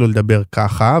יתחילו לדבר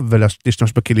ככה,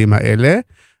 ולהשתמש בכלים האלה,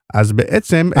 אז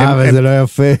בעצם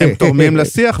הם תורמים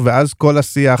לשיח, ואז כל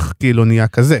השיח כאילו נהיה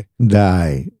כזה.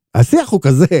 די. השיח הוא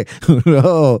כזה,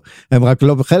 הם רק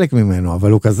לא בחלק ממנו,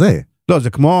 אבל הוא כזה. לא, זה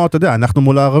כמו, אתה יודע, אנחנו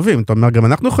מול הערבים, אתה אומר, גם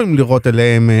אנחנו יכולים לראות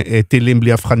אליהם טילים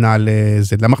בלי הבחנה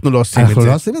לזה, למה אנחנו לא עושים את זה? אנחנו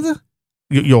לא עושים את זה?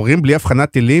 יורים בלי הבחנה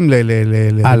טילים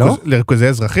לריכוזי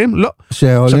אזרחים? לא.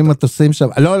 שעולים מטוסים שם,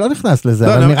 לא נכנס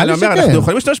לזה, אבל נראה לי שכן. אנחנו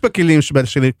יכולים להשתמש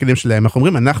בכלים שלהם, אנחנו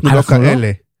אומרים, אנחנו לא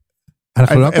כאלה.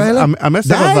 אנחנו לא כאלה?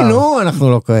 המסר עבר. די, נו,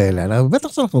 אנחנו לא כאלה. בטח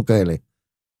שאנחנו כאלה.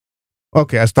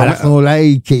 אוקיי, אז אתה אומר... אנחנו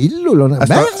אולי כאילו לא...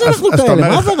 בטח שאנחנו כאלה,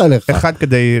 מה עבר עליך? אחד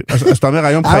כדי... אז אתה אומר,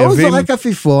 היום חייבים... הוא זורק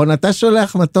עפיפון, אתה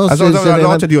שולח מטוס... אז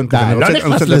לא רוצה דיון כזה,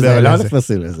 לא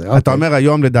נכנסים לזה. אתה אומר,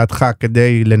 היום לדעתך,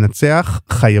 כדי לנצח,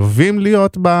 חייבים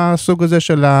להיות בסוג הזה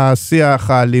של השיח,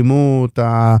 האלימות,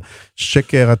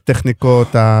 השקר,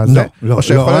 הטכניקות, לא,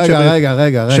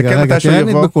 רגע, תראה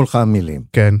נדבקו לך המילים.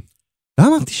 כן. לא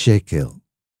אמרתי שקר.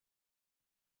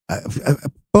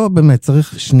 פה באמת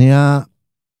צריך שנייה,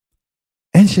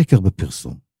 אין שקר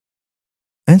בפרסום.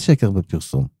 אין שקר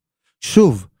בפרסום.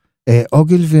 שוב,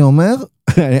 אוגילבי אומר,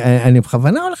 אני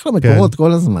בכוונה הולך למקורות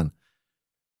כל הזמן.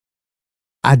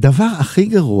 הדבר הכי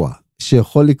גרוע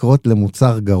שיכול לקרות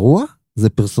למוצר גרוע, זה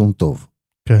פרסום טוב.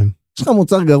 כן. יש לך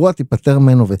מוצר גרוע, תיפטר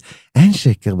ממנו, ואין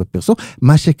שקר בפרסום.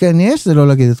 מה שכן יש, זה לא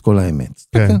להגיד את כל האמת.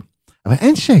 כן. אבל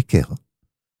אין שקר.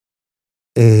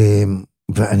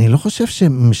 ואני לא חושב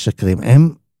שהם משקרים, הם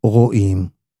רואים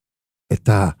את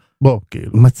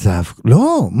המצב.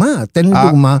 לא, מה, תן לי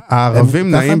דוגמה.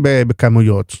 הערבים נעים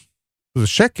בכמויות. זה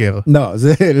שקר. לא,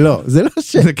 זה לא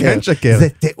שקר. זה כן שקר. זה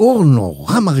תיאור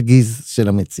נורא מרגיז של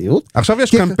המציאות. עכשיו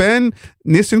יש קמפיין,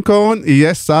 ניסנקורן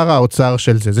יהיה שר האוצר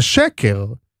של זה. זה שקר.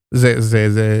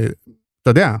 זה, אתה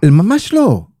יודע. ממש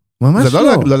לא. ממש לא.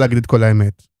 זה לא להגיד את כל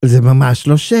האמת. זה ממש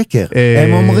לא שקר.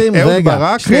 הם אומרים, רגע, אהוד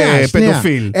ברק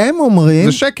פדופיל. הם אומרים,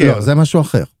 זה שקר. לא, זה משהו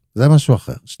אחר. זה משהו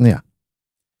אחר. שנייה.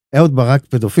 אהוד ברק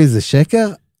פדופיל זה שקר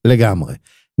לגמרי.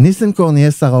 ניסנקורן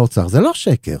יהיה שר האוצר. זה לא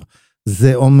שקר.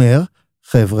 זה אומר,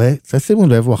 חבר'ה, תשימו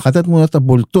לב, הוא אחת הדמויות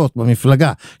הבולטות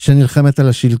במפלגה שנלחמת על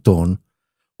השלטון.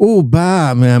 הוא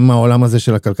בא מהעולם הזה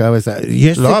של הכלכלה,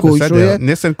 יש סיכוי שהוא יהיה...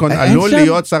 ניסנקורן עלול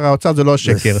להיות שר האוצר, זה לא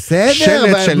שקר.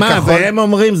 בסדר, אבל מה, והם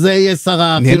אומרים זה יהיה שר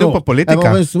החינוך. נהיינו פה פוליטיקה. הם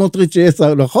אומרים סמוטריץ' יהיה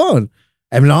שר, נכון.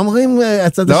 הם לא אומרים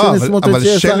הצד השני סמוטריץ'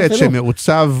 יהיה שר החינוך. אבל שלט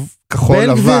שמעוצב כחול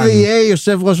לבן. בן גביר יהיה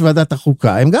יושב ראש ועדת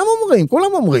החוקה, הם גם אומרים,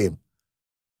 כולם אומרים.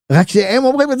 רק שהם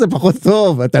אומרים את זה פחות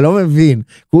טוב, אתה לא מבין.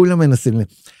 כולם מנסים לב.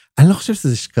 אני לא חושב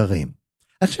שזה שקרים.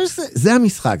 אני חושב שזה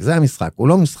המשחק, זה המשחק. הוא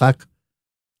לא משחק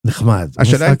נחמד.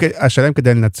 השאלה אם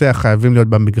כדי לנצח חייבים להיות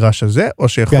במגרש הזה, או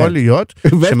שיכול להיות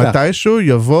שמתישהו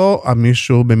יבוא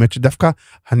מישהו באמת שדווקא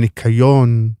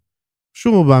הניקיון,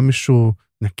 שוב בא מישהו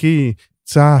נקי,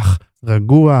 צח,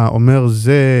 רגוע, אומר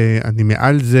זה, אני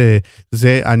מעל זה,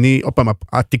 זה אני, עוד פעם,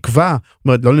 התקווה,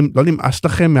 אומרת, לא נמאס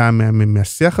לכם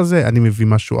מהשיח הזה, אני מביא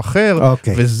משהו אחר,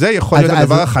 וזה יכול להיות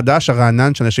הדבר החדש,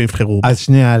 הרענן, שאנשים יבחרו. אז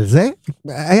שנייה על זה,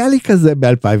 היה לי כזה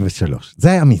ב-2003,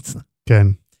 זה היה מצנע. כן.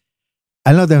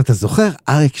 אני לא יודע אם אתה זוכר,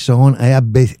 אריק שרון היה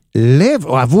בלב,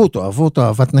 אהבו אותו,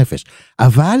 אהבת נפש,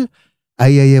 אבל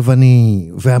היה יווני,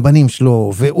 והבנים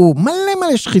שלו, והוא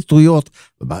מלא שחיתויות,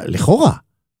 לכאורה,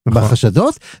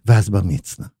 בחשדות, ואז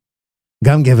במצנע.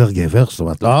 גם גבר, זאת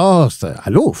אומרת, לא,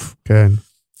 אלוף. כן.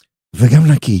 וגם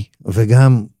נקי,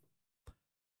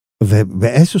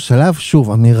 ובאיזשהו שלב,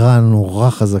 שוב, אמירה נורא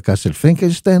חזקה של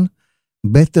פינקלשטיין,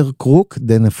 better crook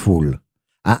than a fool.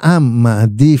 העם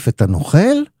מעדיף את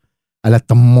הנוכל, על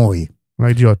התמוי.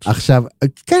 האידיוט. עכשיו,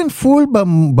 כן, פול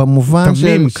במובן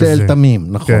של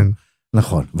תמים, נכון. כן.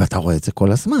 נכון, ואתה רואה את זה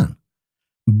כל הזמן.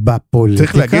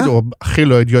 בפוליטיקה... צריך להגיד, הוא הכי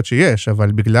לא אידיוט שיש,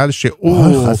 אבל בגלל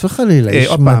שהוא... חס וחלילה, איש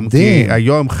מדהים. כי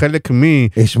היום חלק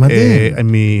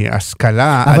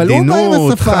מהשכלה,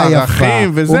 עדינות,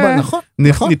 ערכים וזה,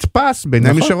 נתפס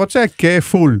בעיני מי שרוצה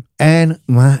כפול. אין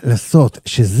מה לעשות,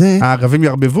 שזה... הערבים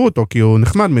ירבבו אותו, כי הוא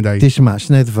נחמד מדי. תשמע,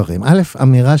 שני דברים. א',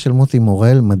 אמירה של מוטי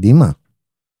מורל מדהימה.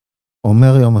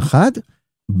 אומר יום אחד,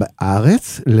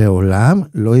 בארץ לעולם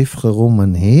לא יבחרו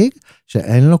מנהיג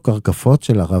שאין לו קרקפות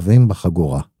של ערבים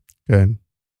בחגורה. כן.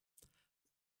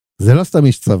 זה לא סתם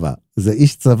איש צבא, זה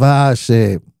איש צבא ש...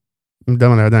 עם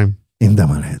דם על הידיים. עם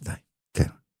דם על הידיים, כן.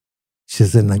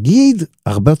 שזה נגיד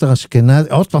הרבה יותר אשכנזי,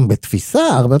 עוד פעם בתפיסה,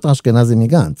 הרבה יותר אשכנזי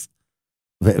מגנץ.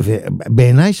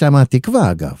 ובעיניי שם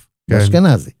התקווה אגב, כן.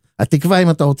 אשכנזי. התקווה אם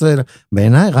אתה רוצה,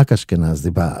 בעיניי רק אשכנזי.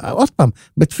 עוד פעם,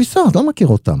 בתפיסות, לא מכיר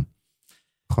אותם.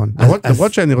 נכון.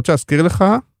 למרות שאני רוצה להזכיר לך,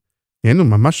 היינו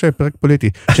ממש פרק פוליטי,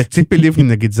 שציפי לבני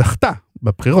נגיד זכתה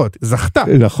בבחירות, זכתה.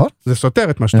 נכון. זה סותר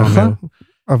את מה שאתה אומר.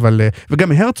 אבל,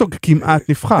 וגם הרצוג כמעט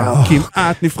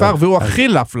נבחר, והוא הכי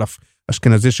לפלף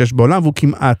אשכנזי שיש בעולם, והוא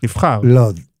כמעט נבחר.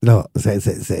 לא,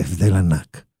 זה הבדל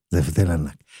ענק. זה הבדל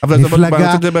ענק. אבל זה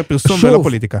רוצה בפרסום ולא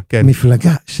פוליטיקה.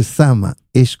 מפלגה ששמה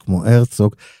איש כמו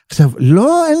הרצוג, עכשיו,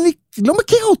 לא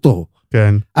מכיר אותו.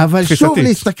 כן. אבל שוב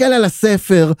להסתכל על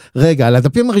הספר, רגע, על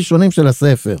הדפים הראשונים של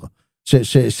הספר,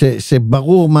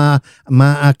 שברור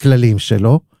מה הכללים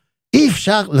שלו, אי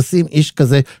אפשר לשים איש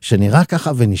כזה שנראה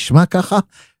ככה ונשמע ככה,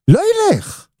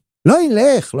 לא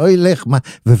ילך,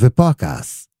 ופה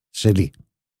הכעס שלי.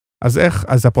 אז איך,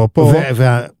 אז אפרופו...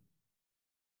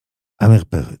 אמיר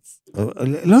פרץ,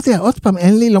 לא יודע, עוד פעם,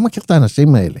 לא מכיר את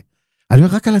האנשים האלה, אני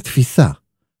אומר רק על התפיסה,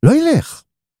 לא ילך.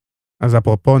 אז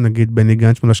אפרופו, נגיד, בני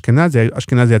גנץ מול אשכנזי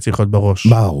היה צריך להיות בראש.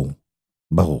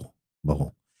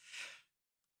 ברור.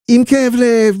 עם כאב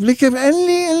לב, בלי כאב, אין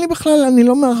לי בכלל, אני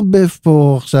לא מערבב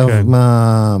פה עכשיו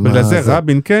מה... בגלל זה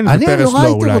רבין כן, ופרס לא אולי.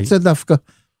 אני לא הייתי רוצה דווקא.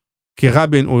 כי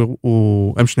רבין,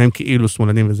 הם שניהם כאילו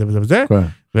שמאלנים וזה וזה.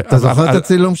 אתה זוכר את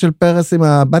הצילום של פרס עם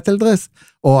הבטל דרס?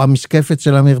 או המשקפת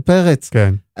של אמיר פרץ?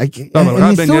 כן. אבל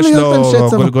רבין יש לו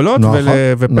גולגולות,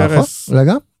 ופרס...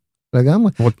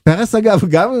 לגמרי. פרס אגב,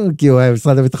 גם כי הוא היה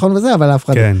משרד הביטחון וזה, אבל אף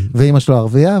אחד, ואמא שלו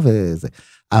ערבייה וזה.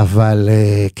 אבל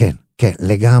כן,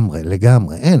 לגמרי,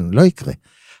 לא יקרה.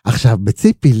 עכשיו,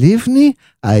 בציפי לבני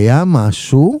היה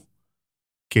משהו...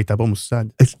 כי הייתה בו מוסד.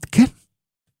 כן.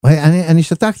 אני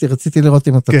שתקתי, רציתי לראות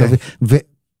אם אתה תביא.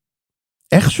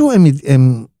 ואיכשהו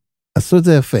הם עשו את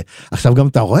זה יפה. עכשיו, גם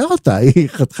אתה רואה אותה, היא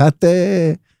חתכת...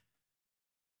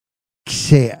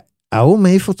 ההוא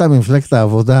מעיף אותה ממפלגת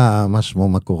העבודה, מה שמו,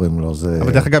 מה קוראים לו, זה...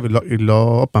 אבל דרך אגב, היא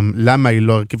לא, פעם, למה היא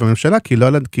לא הרכיבה בממשלה?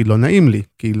 כי לא נעים לי,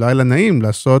 כי לא היה לה נעים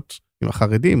לעשות עם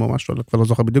החרדים או משהו, כבר לא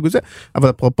זוכר בדיוק את זה, אבל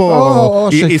אפרופו,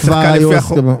 היא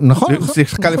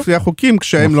שיחקה לפי החוקים,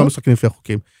 כשהם לא משחקים לפי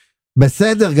החוקים.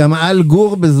 בסדר, גם אל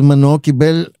גור בזמנו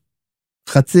קיבל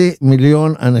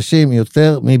 500,000 אנשים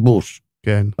יותר מבוש.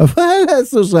 כן. אבל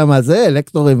עשו שם זה,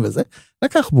 אלקטורים וזה,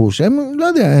 לקח בוש, הם, לא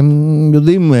יודע, הם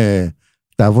יודעים...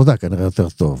 את העבודה כנראה יותר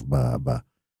טוב,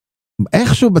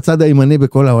 איכשהו בצד הימני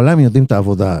בכל העולם יודעים את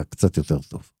העבודה קצת יותר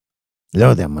טוב. לא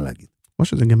יודע מה להגיד. כמו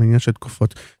שזה גם עניין של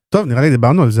תקופות. טוב, נראה לי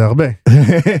דיברנו על זה הרבה.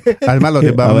 על מה לא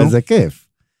דיברנו? אבל זה כיף.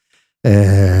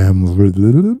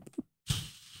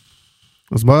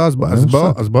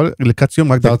 אז בוא לקראת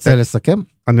סיום. אתה רוצה לסכם?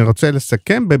 אני רוצה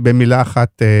לסכם במילה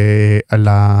אחת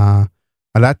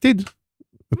על העתיד.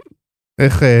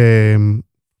 איך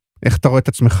אתה רואה את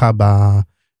עצמך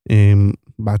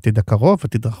בעתיד הקרוב,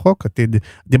 עתיד רחוק,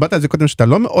 דיברת על זה קודם שאתה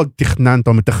לא מאוד תכננת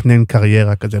או מתכנן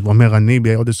קריירה כזה, ואומר אני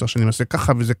בעוד 10 שנים עושה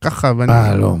ככה וזה ככה,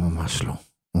 לא,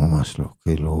 ממש לא,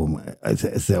 כאילו,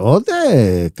 זה עוד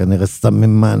כנראה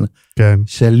סממן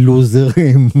של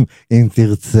לוזרים, אם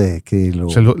תרצה, כאילו.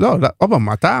 לא,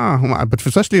 אתה,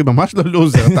 בתפיסה שלי ממש לא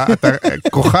לוזר, אתה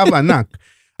כוכב ענק,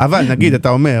 אבל נגיד, אתה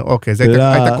אומר, אוקיי, זה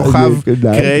היית כוכב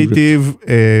קריאטיב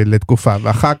לתקופה,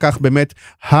 ואחר כך באמת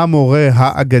המורה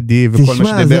האגדי וכל מה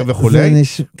שדיבר וכולי.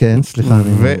 כן, סליחה.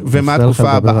 ומה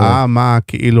התקופה הבאה, מה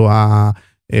כאילו,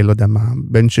 לא יודע מה,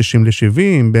 בין 60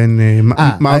 ל-70, בין,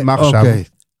 מה עכשיו?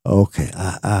 אוקיי,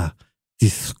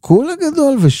 התסכול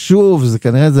הגדול, ושוב, זה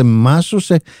כנראה זה משהו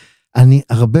שאני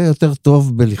הרבה יותר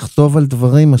טוב בלכתוב על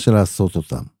דברים, מאשר לעשות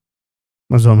אותם.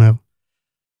 מה זה אומר?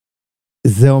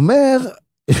 זה אומר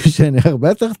שאני הרבה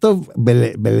יותר טוב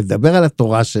בלדבר על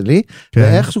התורה שלי,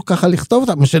 ואיכשהו ככה לכתוב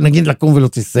אותה, מה שנגיד לקום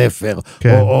ולהוציא ספר,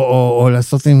 או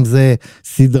לעשות עם זה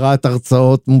סדרת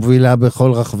הרצאות מובילה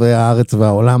בכל רחבי הארץ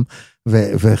והעולם,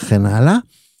 וכן הלאה.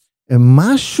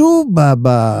 משהו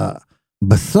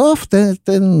בסוף,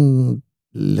 תן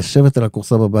לשבת על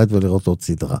הקורסה בבית ולראות עוד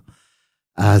סדרה.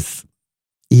 אז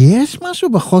יש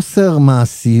משהו בחוסר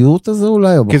מעשיות הזה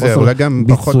אולי, או בחוסר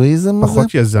ביצועיזם הזה?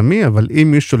 פחות יזמי, אבל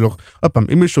אם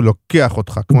מישהו לוקח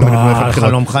אותך, כמו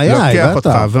חלום חיי, לוקח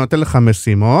אותך ונותן לך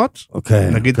משימות,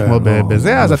 נגיד כמו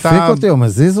בזה, אז אתה... מפיק אותי או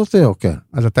מזיז אותי, אוקיי.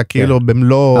 אז אתה כאילו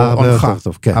במלוא עונך.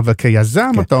 אבל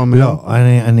כיזם אתה אומר... לא,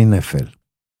 אני נפל.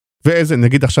 ואיזה,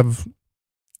 נגיד עכשיו,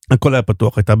 הכל היה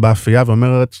פתוח, הייתה באפייה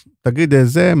ואומרת, תגיד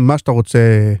איזה, מה שאתה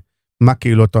רוצה, מה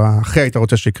כאילו אתה הכי היית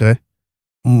רוצה שיקרה?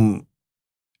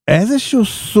 איזשהו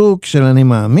סוג של אני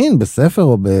מאמין בספר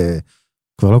או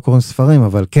כבר לא קוראים ספרים,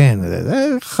 אבל כן, זה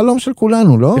חלום של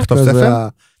כולנו, לא? לכתוב ספר?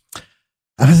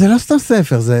 אבל זה לא סתם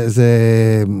ספר,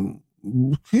 זה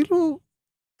כאילו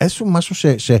איזשהו משהו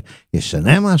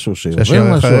שישנה משהו, שיוביל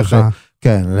משהו,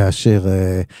 כן, להשאיר,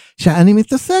 שאני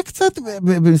מתעסק קצת,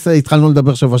 התחלנו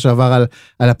לדבר שבוע שעבר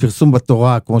על הפרסום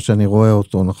בתורה, כמו שאני רואה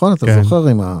אותו, נכון? אתה זוכר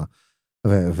עם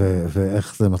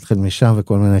ואיך זה מתחיל משם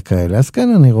וכל מיני כאלה, אז כן,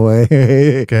 אני רואה,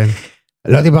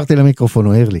 לא דיברתי למיקרופון,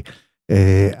 הוא העיר לי,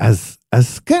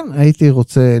 אז כן, הייתי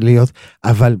רוצה להיות,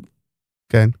 אבל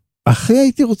הכי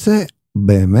הייתי רוצה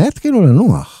באמת כאילו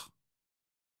לנוח,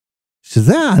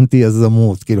 שזה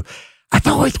האנטי-יזמות, כאילו,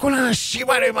 אתה רואה את כל האנשים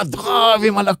האלה עם הדרב,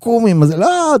 עם הלקומים, אז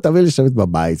לא, תביא לשבת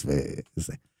בבית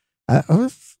וזה, אבל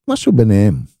משהו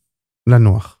ביניהם.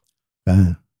 לנוח.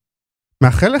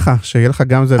 מאחל לך, שיהיה לך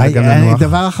גם זה וגם לנוח.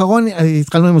 דבר אחרון,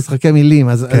 התחלנו עם משחקי מילים,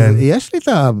 אז יש לי את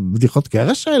הבדיחות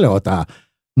קרש האלה, או את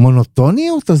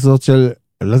המונוטוניות הזאת של,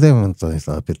 לא יודע אם אני צריך,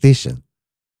 רפטישן.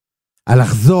 על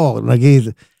לחזור,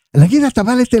 נגיד אתה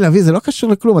בא לתל אביב, זה לא קשור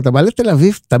לכלום, אתה בא לתל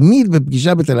אביב, תמיד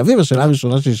בפגישה בתל אביב, השאלה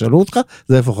הראשונה שישאלו אותך,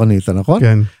 זה איפה חניתה, נכון?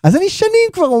 כן. אז אני שנים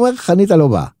כבר אומר, חניתה לא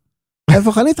באה.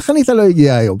 איפה חניתה לא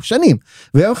הגיעה היום, שנים.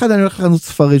 ויום אחד אני הולך לחנות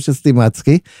ספרים של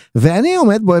סטימצקי, ואני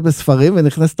עומד בו בספרים,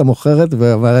 ונכנסת המוכרת,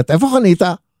 ואומרת, איפה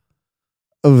חניתה?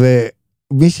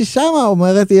 ומישהי שמה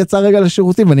אומרת, היא יצאה רגע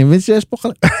לשירותים, ואני מבין שיש פה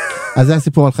חניתה. אז זה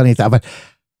הסיפור על חניתה, אבל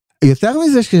יותר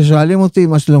מזה, כששואלים אותי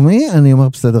מה שלומי, אני אומר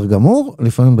בסדר גמור,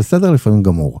 לפעמים בסדר, לפעמים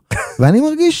גמור. ואני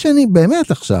מרגיש שאני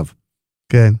באמת עכשיו,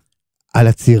 כן, על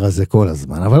הציר הזה כל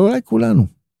הזמן, אבל אולי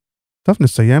כולנו. טוב,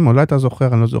 נסיים, אולי אתה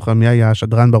זוכר, אני לא זוכר מי היה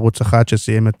השדרן בערוץ אחד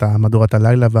שסיים את מדורת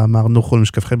הלילה ואמר נוחו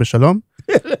למשכבכם בשלום?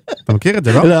 אתה מכיר את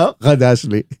זה, לא? לא, חדש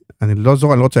לי. אני לא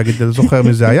רוצה להגיד, לא זוכר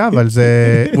מי זה היה, אבל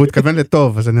הוא התכוון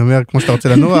לטוב, אז אני אומר, כמו שאתה רוצה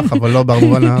לנוח, אבל לא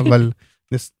ברמובן, אבל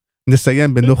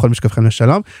נסיים בנוחו למשכבכם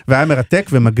לשלום, והיה מרתק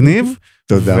ומגניב.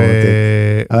 תודה,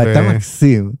 אבל אתה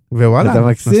מקסים. ווואלה,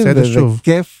 נעשה את זה שוב.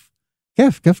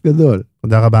 כיף גדול.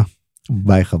 תודה רבה.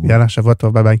 ביי חבוב. יאללה, שבוע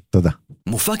טוב, ביי ביי. תודה.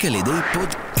 מופק על ידי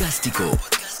פודקאסטיקו.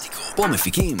 פה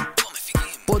מפיקים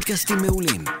פודקאסטים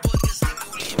מעולים.